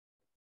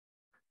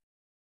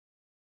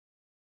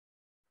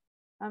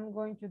 I'm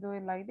going to do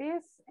it like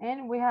this.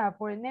 And we have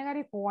for a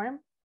negative form,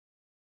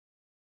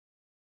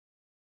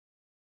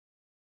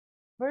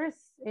 first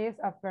is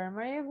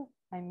affirmative,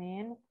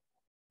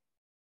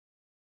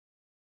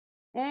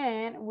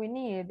 and we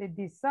need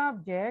the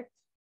subject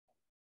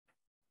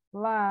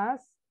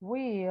plus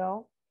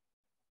will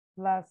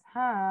plus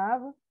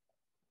have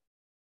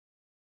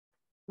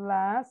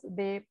plus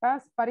the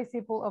past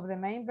participle of the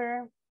main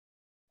verb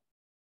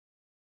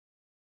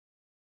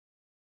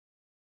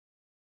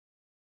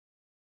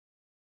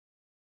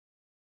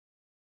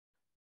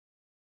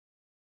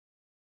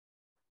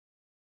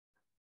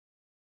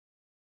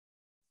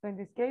so in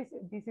this case,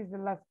 this is the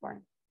last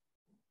part.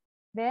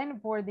 Then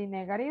for the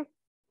negative,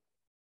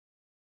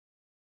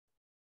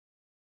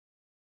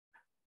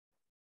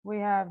 we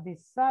have the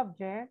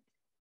subject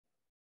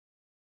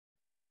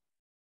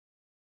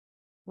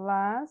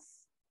plus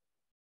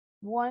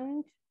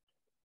want,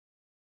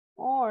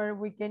 or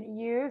we can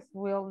use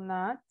will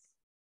not,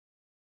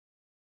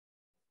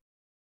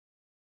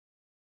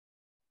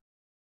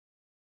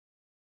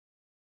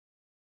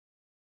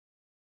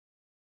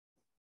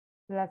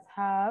 plus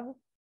have,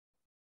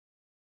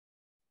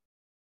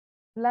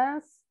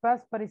 plus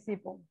past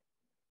participle.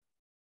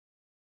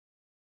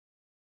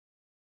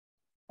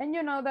 And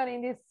you know that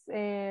in this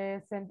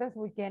sentence,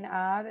 we can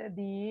add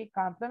the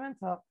complement.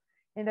 So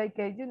in that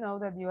case, you know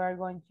that you are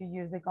going to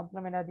use the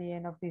complement at the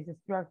end of this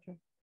structure.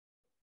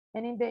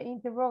 And in the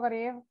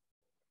interrogative,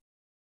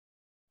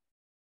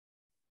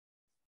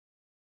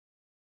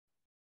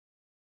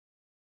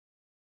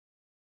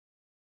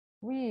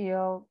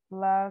 will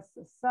plus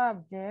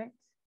subject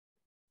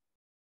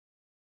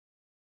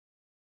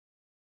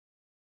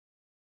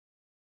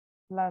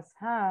plus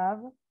have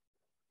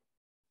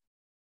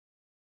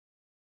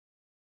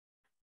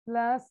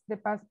plus the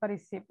past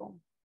participle.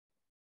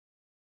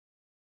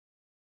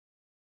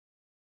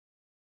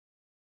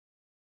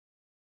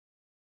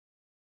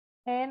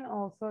 And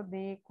also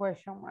the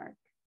question mark.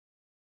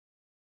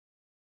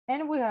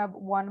 And we have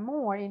one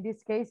more. In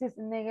this case, it's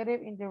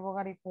negative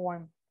interrogative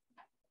form.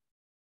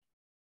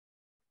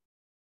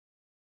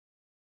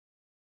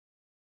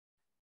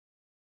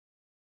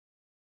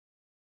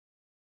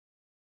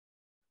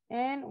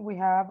 And we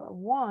have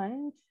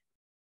want.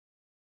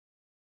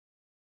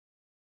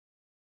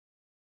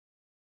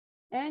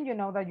 And you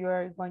know that you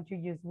are going to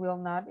use will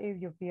not if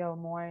you feel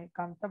more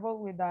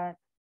comfortable with that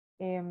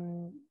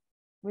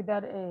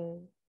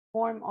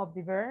form of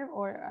the verb,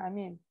 or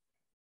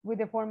with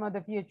the form of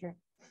the future.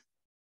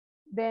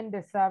 Then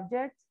the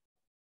subject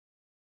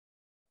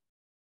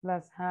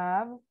plus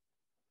have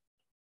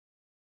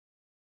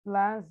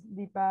plus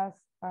the past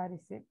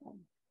participle.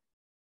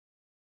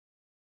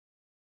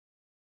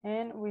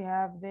 And we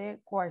have the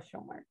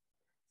question mark.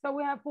 So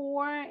we have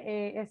four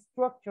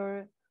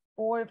structure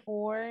or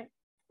four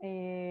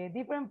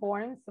different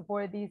forms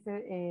for this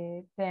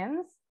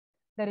tense.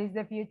 That is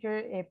the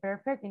future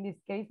perfect. In this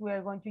case, we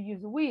are going to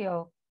use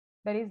will.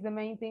 That is the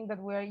main thing that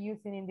we are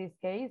using in this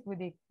case with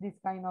this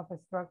kind of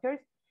structures.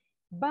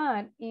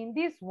 But in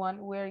this one,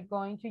 we're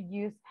going to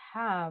use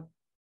have.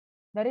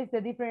 That is the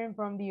different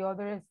from the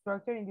other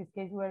structure. In this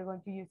case, we are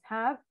going to use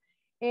have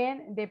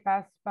and the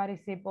past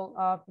participle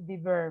of the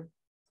verb.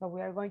 So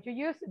we are going to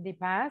use the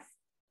past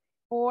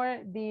for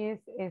this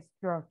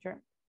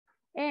structure.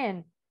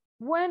 And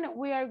when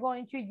we are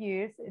going to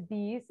use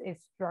this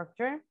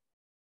structure,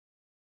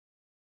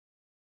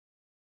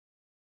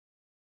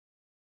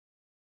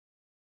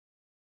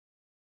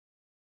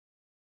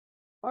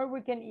 or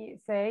we can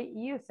say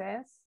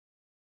uses.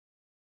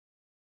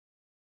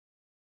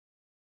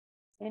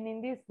 And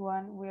in this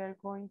one, we are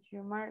going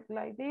to mark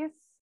like this.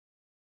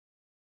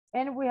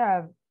 And we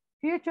have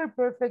future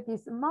perfect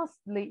is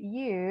mostly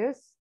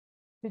used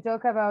to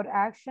talk about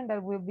action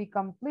that will be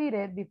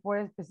completed before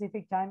a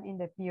specific time in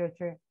the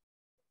future.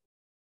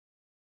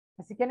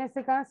 Así que en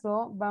este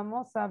caso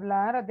vamos a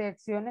hablar de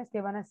acciones que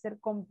van a ser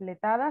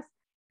completadas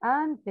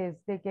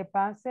antes de que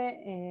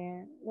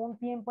pase un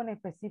tiempo en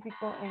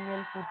específico en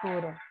el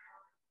futuro.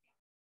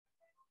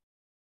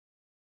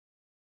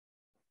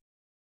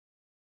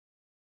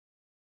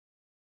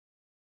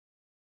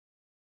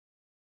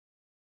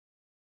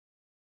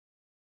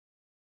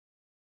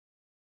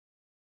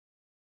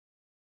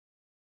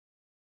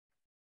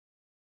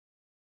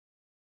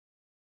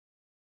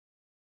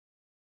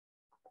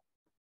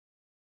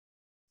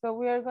 So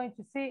we are going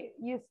to see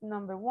use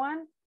number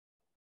one.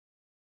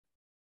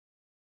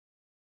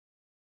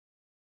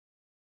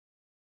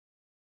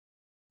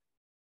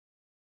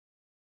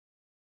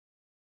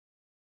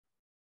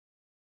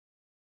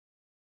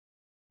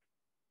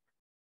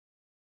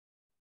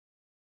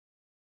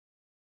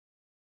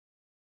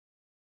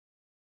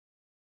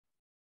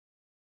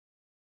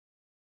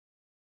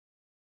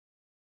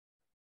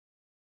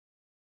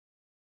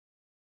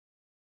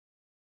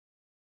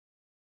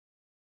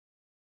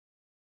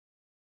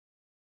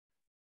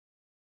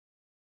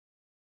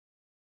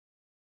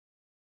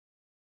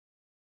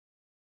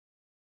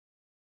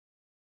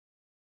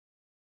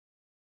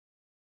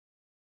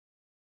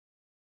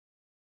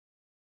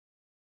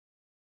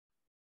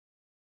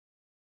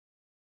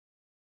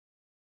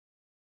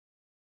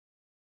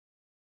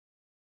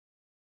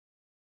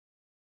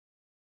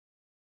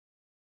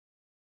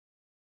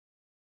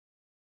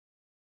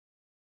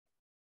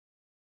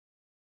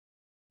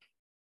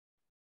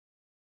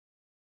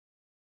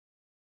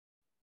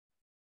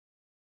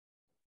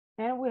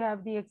 And we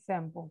have the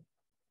example.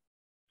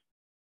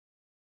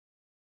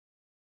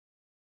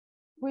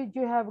 Would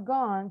you have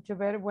gone to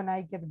bed when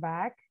I get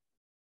back?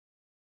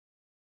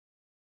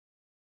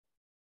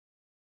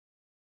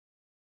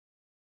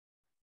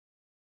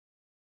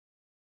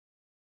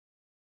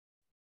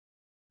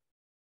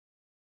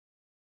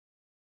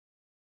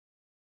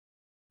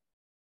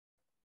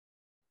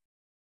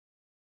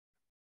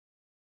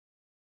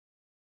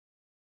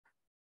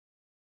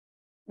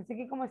 Así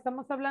que como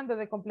estamos hablando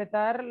de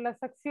completar las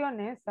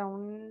acciones a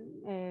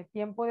un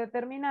tiempo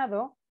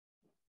determinado,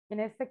 en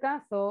este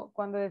caso,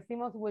 cuando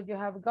decimos would you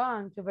have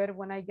gone to bed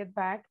when I get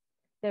back,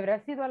 ¿te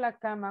habrás ido a la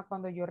cama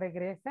cuando yo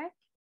regrese?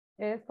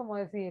 Es como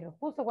decir,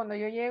 justo cuando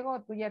yo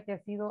llego, tú ya te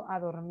has ido a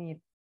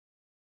dormir.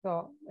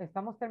 So,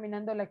 estamos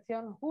terminando la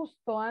acción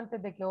justo antes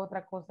de que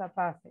otra cosa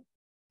pase.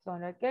 So,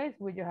 in that case,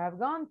 would you have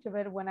gone to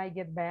bed when I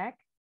get back?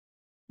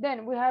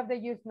 Then we have the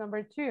use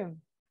number 2.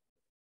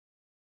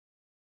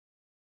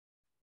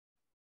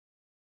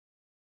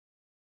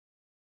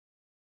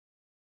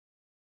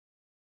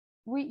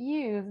 We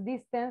use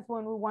this tense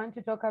when we want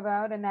to talk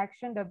about an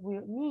action that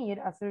will need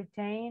a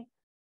certain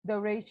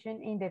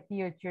duration in the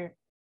future.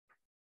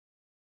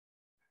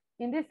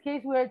 In this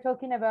case, we are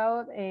talking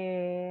about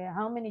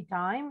how many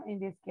time. In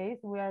this case,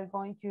 we are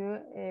going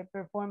to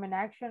perform an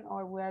action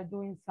or we are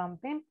doing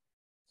something.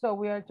 So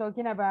we are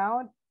talking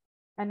about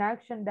an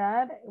action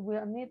that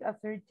will need a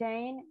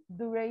certain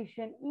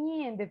duration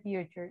in the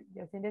future.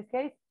 Just in this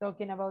case,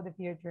 talking about the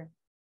future.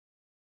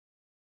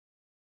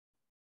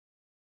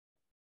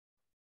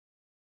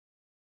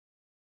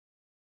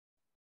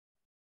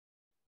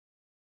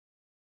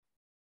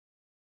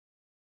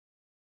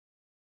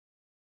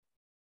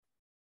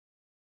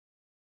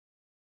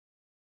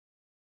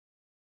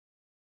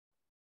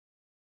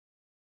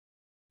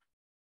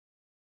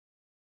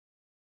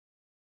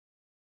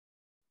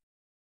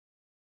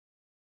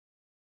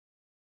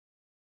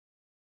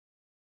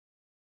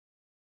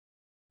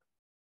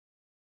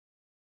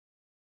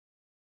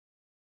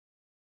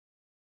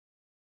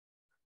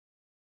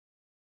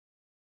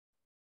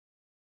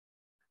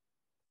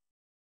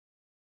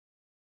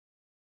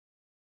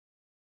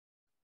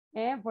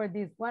 And for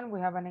this one,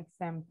 we have an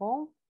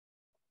example.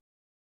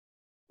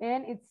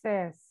 And it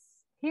says,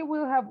 he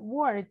will have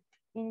worked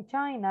in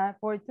China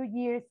for 2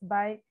 years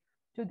by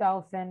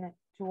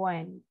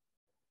 2020.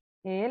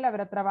 Él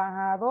habrá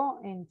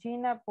trabajado en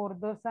China por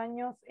 2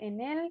 años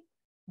en el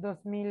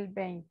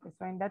 2020.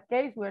 So in that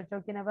case, we are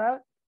talking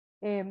about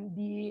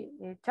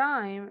the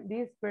time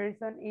this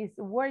person is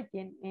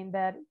working in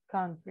that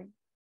country.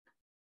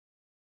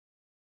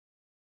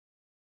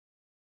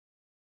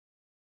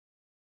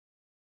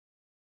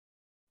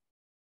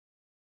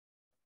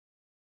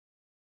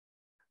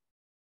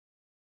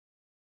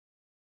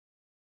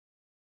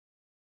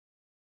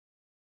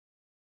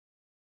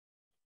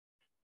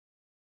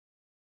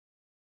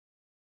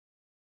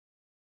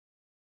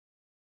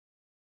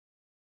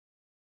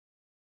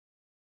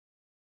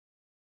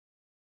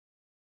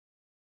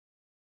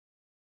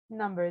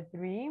 Number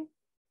 3.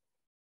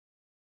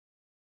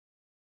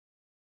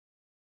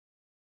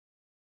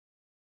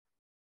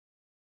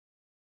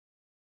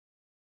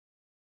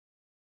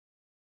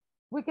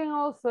 We can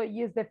also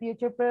use the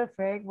future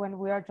perfect when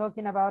we are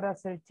talking about a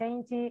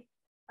certainty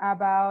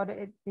about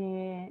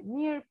the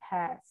near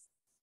past.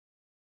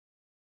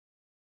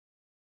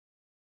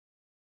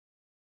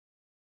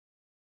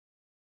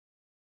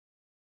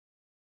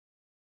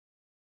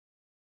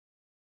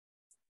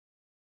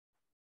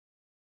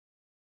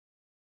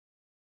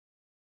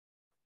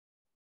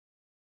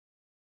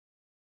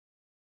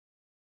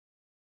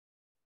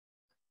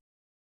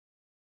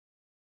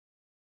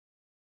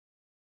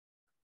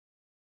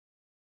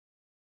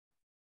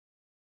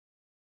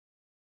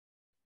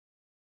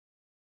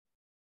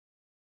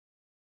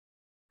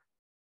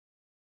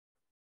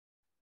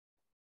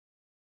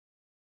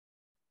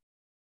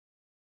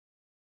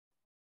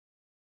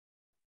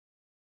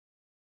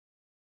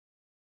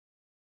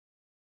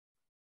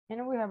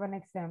 And we have an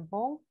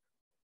example.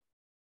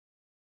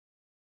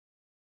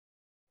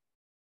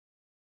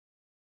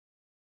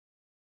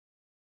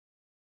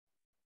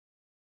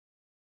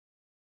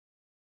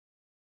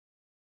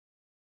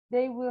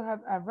 They will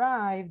have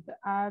arrived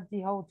at the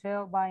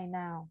hotel by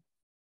now.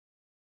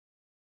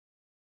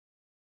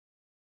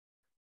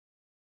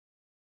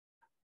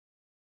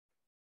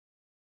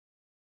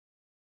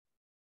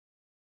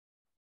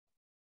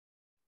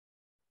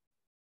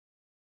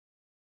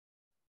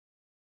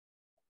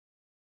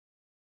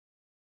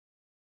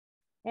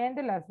 And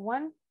the last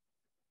one.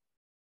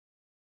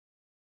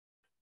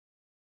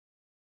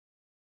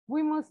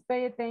 We must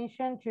pay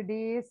attention to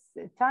these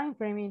time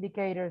frame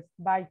indicators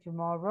by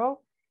tomorrow,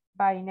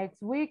 by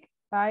next week,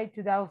 by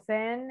 2000,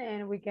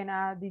 and we can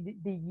add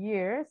the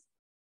years,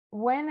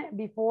 when,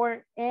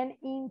 before, and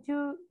in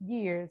 2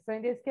 years. So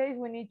in this case,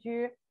 we need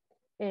to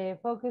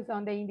focus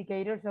on the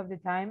indicators of the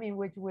time in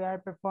which we are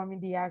performing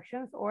the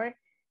actions or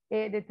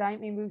the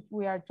time in which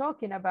we are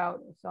talking about.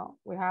 So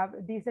we have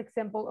this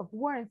example of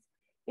words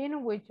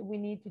in which we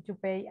need to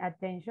pay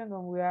attention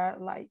when we are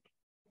like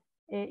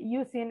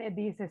using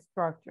this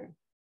structure.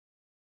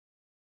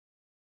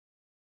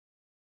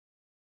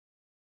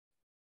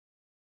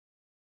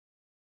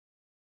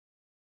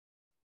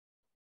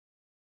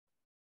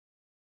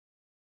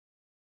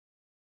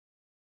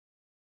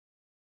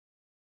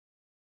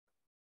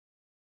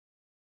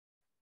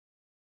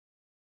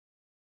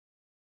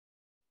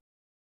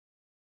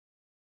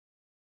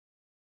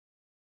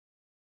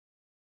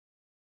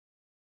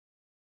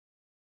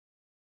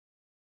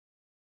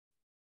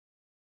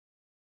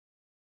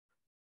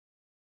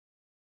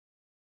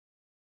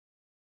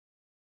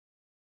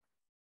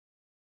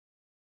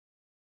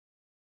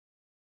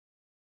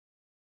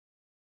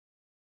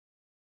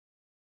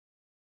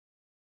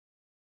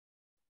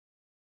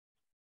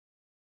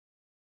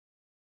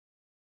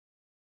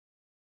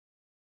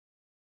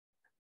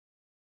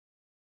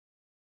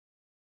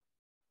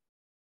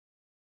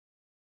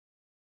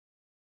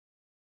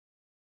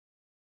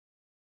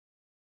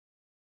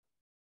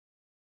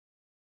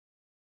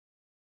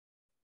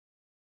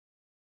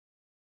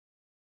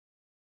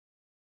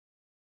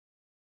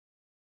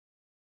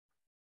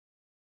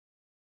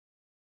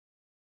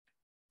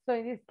 So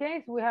in this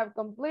case, we have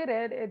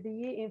completed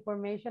the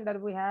information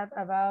that we have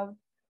about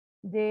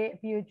the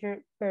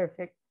future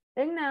perfect.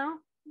 And now,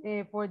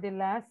 for the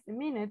last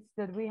minutes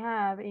that we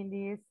have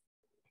um,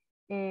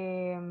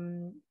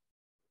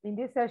 in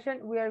this session,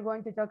 we are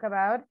going to talk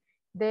about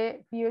the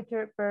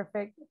future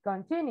perfect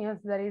continuous.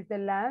 That is the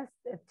last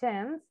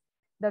tense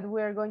that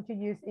we are going to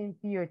use in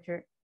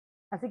future.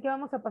 Así que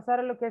vamos a pasar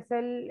a lo que es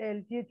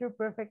el future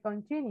perfect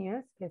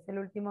continuous, que es el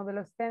último de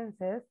los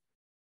tenses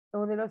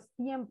o de los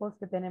tiempos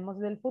que tenemos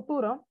del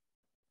futuro,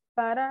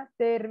 para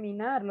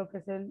terminar lo que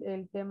es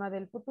el tema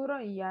del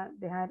futuro y ya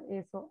dejar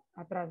eso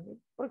atrás,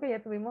 porque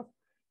ya tuvimos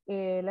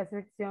la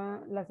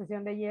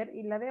sesión de ayer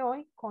y la de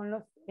hoy con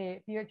los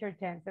future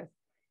tenses.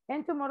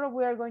 And tomorrow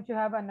we are going to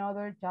have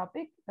another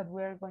topic that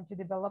we are going to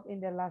develop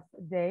in the last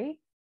day.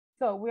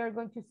 So we are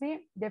going to see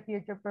the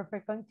future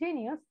perfect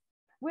continuous.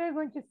 We are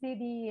going to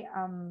see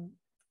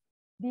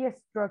the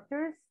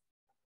structures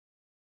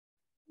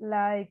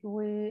like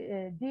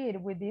we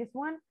did with this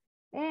one.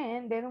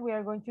 And then we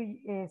are going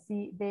to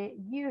see the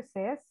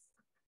uses.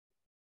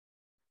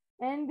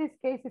 And this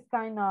case is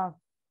kind of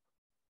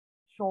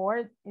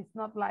short. It's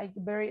not like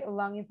very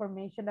long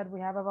information that we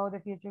have about the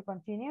future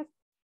continuous.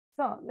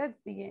 So let's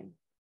begin.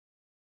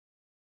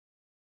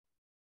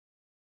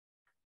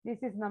 This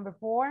is number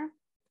 4.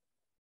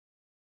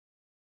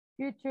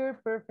 Future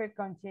perfect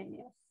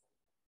continuous.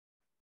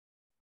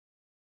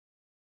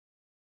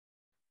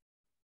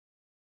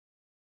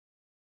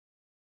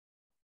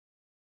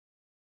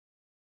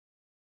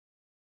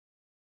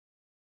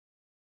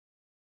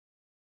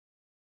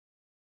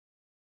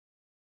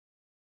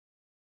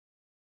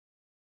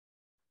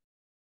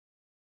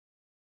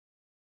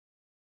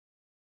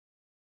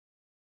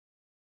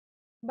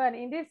 But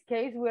in this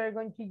case, we are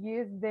going to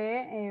use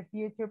the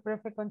future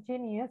perfect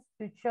continuous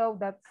to show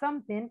that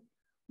something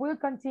will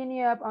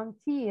continue up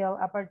until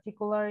a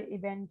particular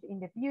event in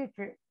the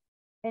future.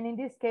 And in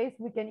this case,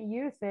 we can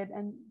use it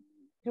and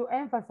to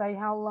emphasize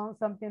how long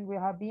something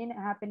will have been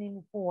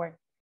happening for.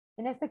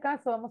 En este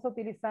caso, vamos a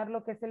utilizar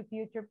lo que es el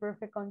future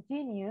perfect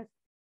continuous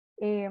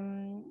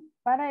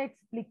para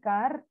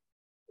explicar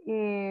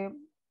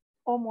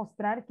o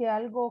mostrar que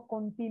algo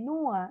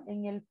continúa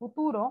en el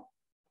futuro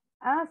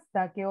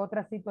hasta que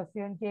otra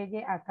situación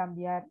llegue a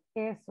cambiar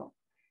eso.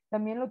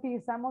 También lo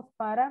utilizamos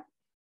para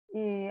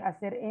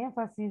hacer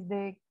énfasis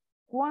de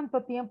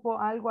cuánto tiempo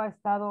algo ha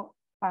estado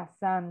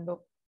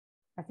pasando.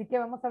 Así que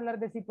vamos a hablar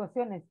de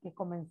situaciones que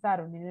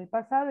comenzaron en el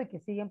pasado y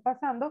que siguen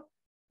pasando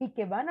y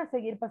que van a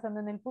seguir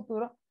pasando en el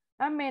futuro,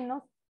 a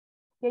menos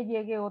que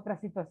llegue otra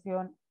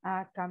situación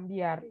a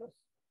cambiarlos.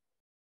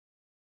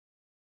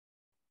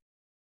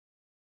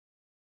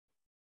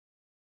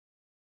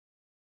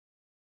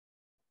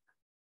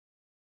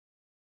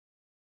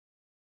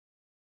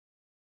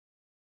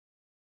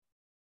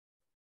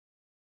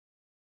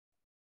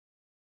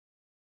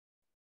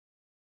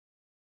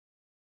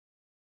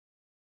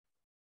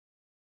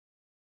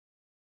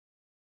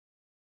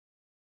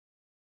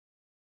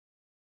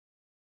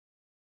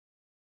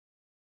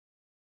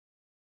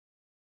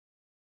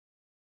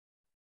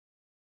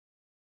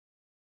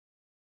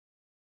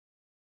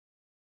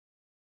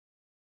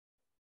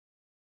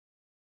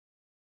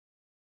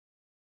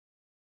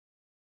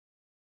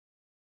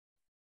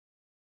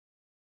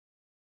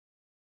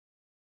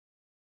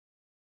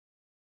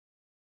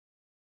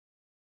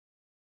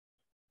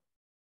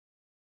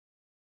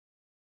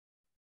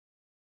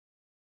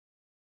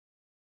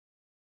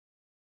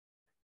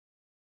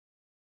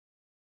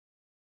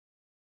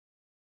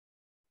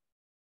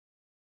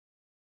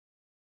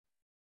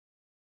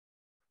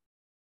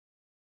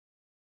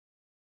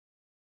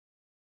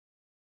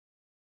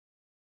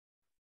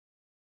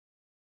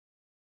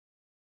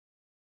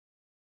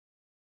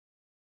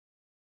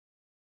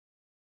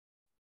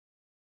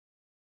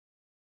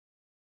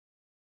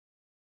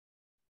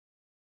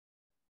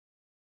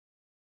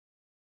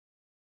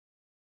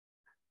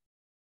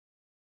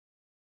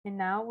 And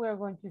now we're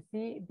going to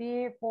see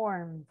the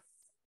forms.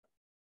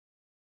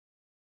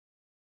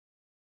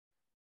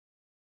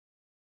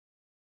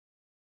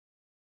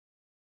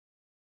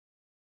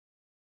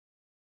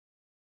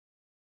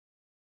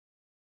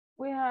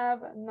 We have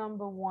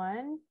number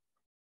 1,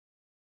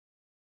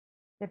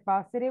 the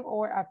positive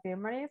or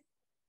affirmative.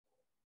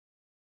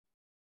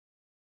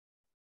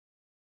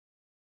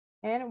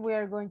 And we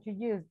are going to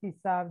use the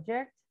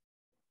subject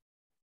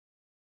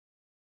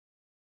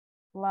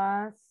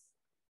plus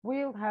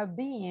will have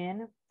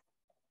been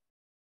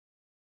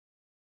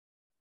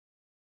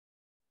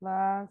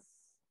plus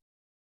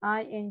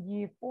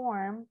ing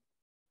form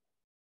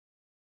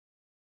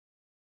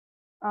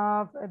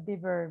of the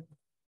verb.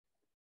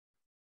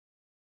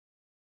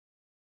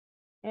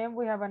 And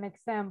we have an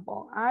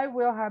example. I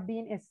will have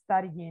been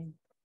studying.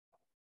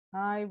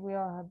 I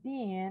will have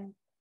been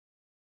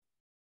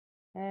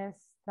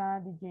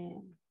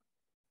studying.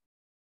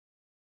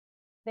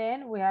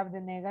 Then we have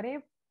the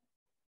negative.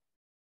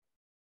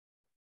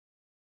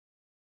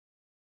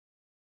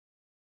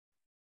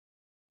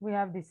 We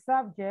have the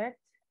subject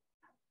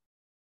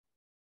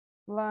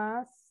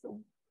plus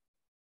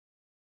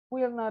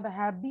will not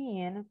have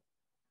been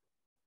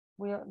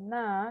will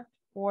not,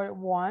 or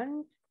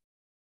won't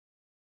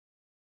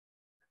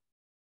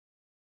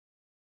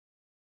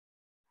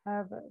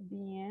have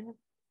been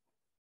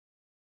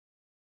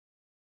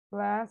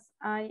plus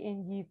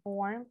ing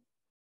form.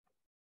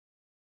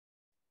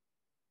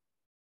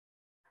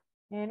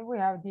 And we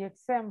have the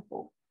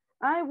example.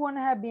 I won't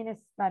have been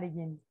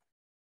studying.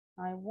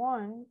 I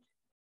won't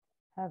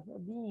have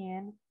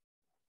been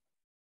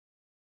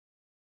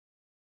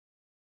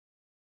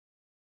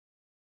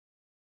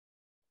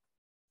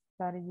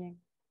studying.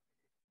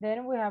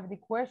 Then we have the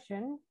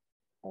question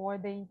or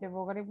the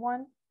interrogative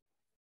one.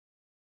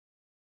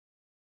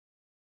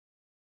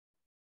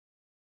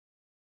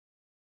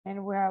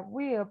 And we have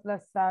will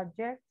plus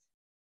subject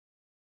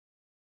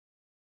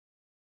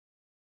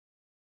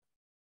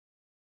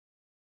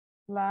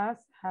plus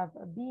have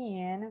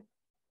been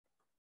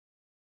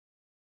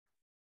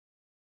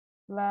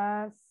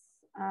plus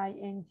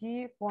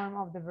ing form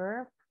of the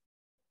verb.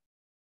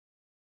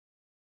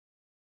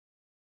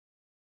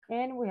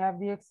 And we have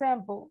the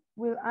example.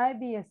 Will I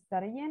be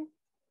studying?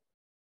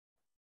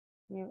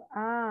 Will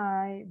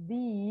I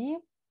be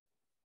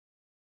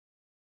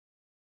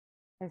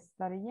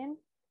studying?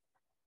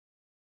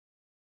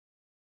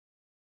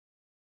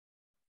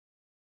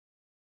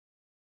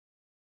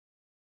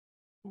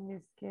 In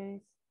this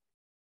case,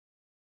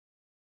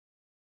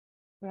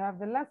 we have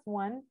the last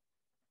one.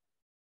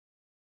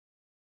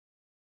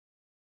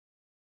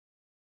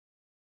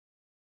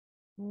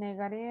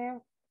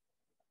 Negative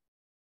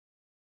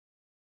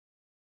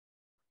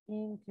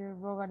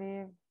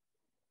interrogative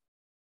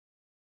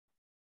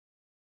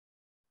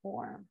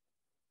form.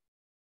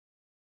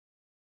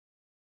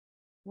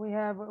 We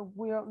have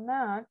will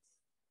not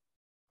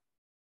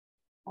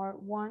or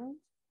won't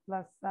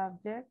plus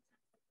subject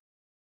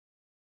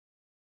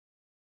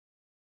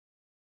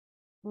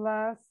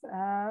plus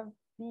have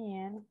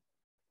been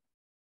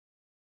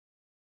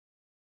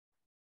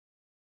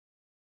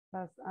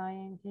plus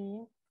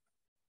ing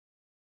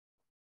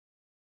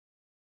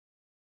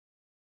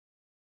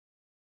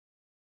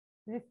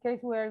in this case,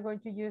 we are going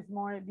to use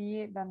more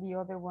be than the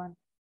other one.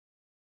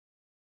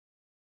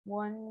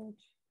 Won't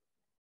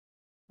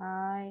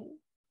I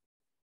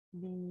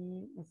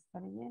be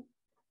studying?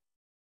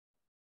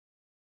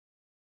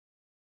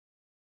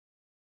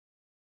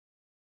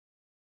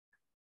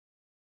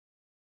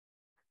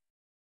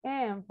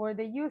 And for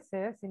the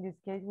uses, in this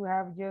case, we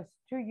have just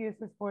two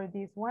uses for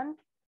this one.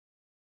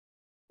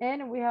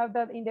 And we have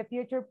that in the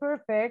future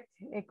perfect,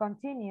 it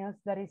continues,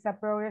 that is a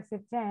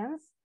progressive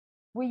tense.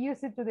 We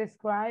use it to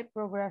describe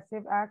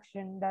progressive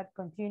action that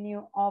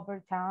continue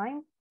over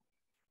time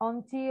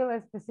until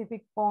a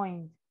specific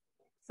point.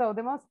 So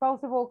the most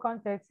possible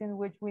context in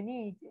which we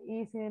need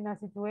is in a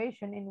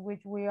situation in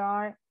which we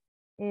are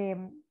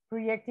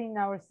projecting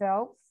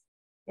ourselves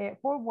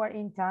forward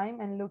in time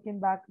and looking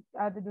back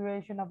at the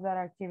duration of that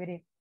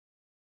activity.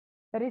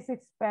 That is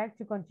expect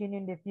to continue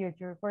in the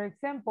future. For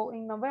example,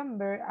 in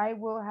November, I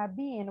will have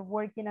been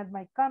working at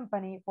my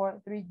company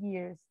for 3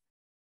 years.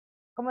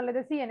 Como les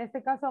decía, en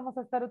este caso vamos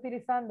a estar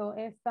utilizando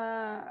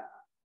esta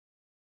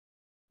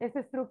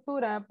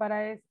estructura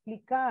para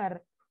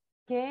explicar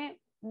que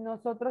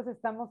nosotros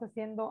estamos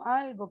haciendo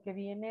algo que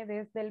viene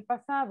desde el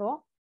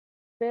pasado,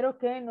 pero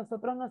que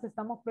nosotros nos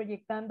estamos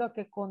proyectando a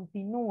que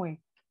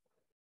continúe.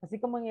 Así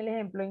como en el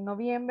ejemplo, en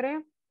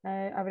noviembre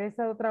habré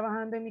estado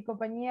trabajando en mi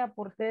compañía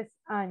por 3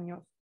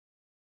 años.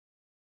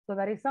 So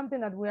that is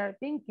something that we are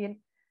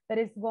thinking that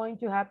is going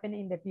to happen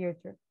in the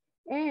future.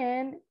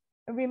 And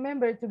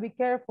remember to be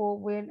careful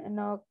with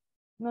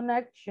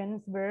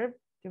non-actions verb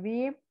to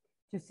be,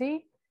 to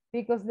see,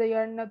 because they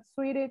are not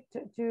suited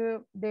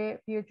to the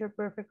future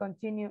perfect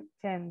continuous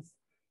tense.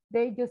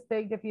 They just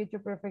take the future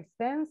perfect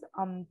tense.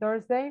 On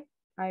Thursday,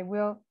 I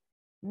will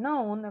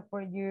known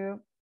for you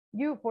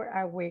for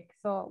a week.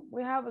 So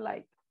we have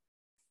like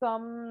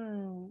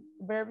some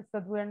verbs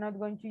that we're not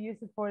going to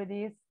use it for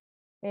this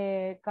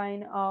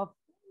kind of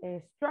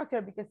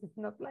structure because it's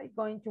not like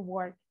going to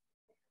work.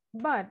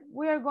 But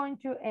we are going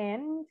to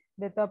end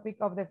the topic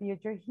of the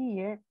future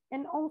here,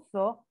 and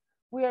also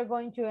we are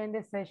going to end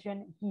the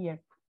session here.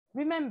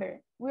 Remember,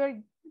 we are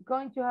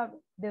going to have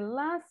the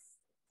last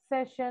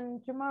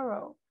session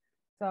tomorrow.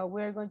 So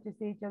we are going to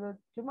see each other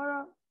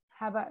tomorrow.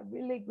 Have a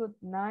really good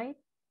night.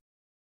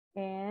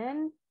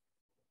 And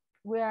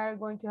we are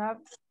going to have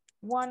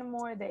one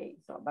more day.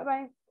 So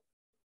bye-bye.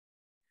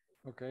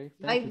 Okay.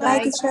 Bye Thank you. bye.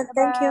 Bye, teacher.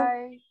 Thank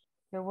you.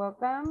 You're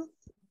welcome.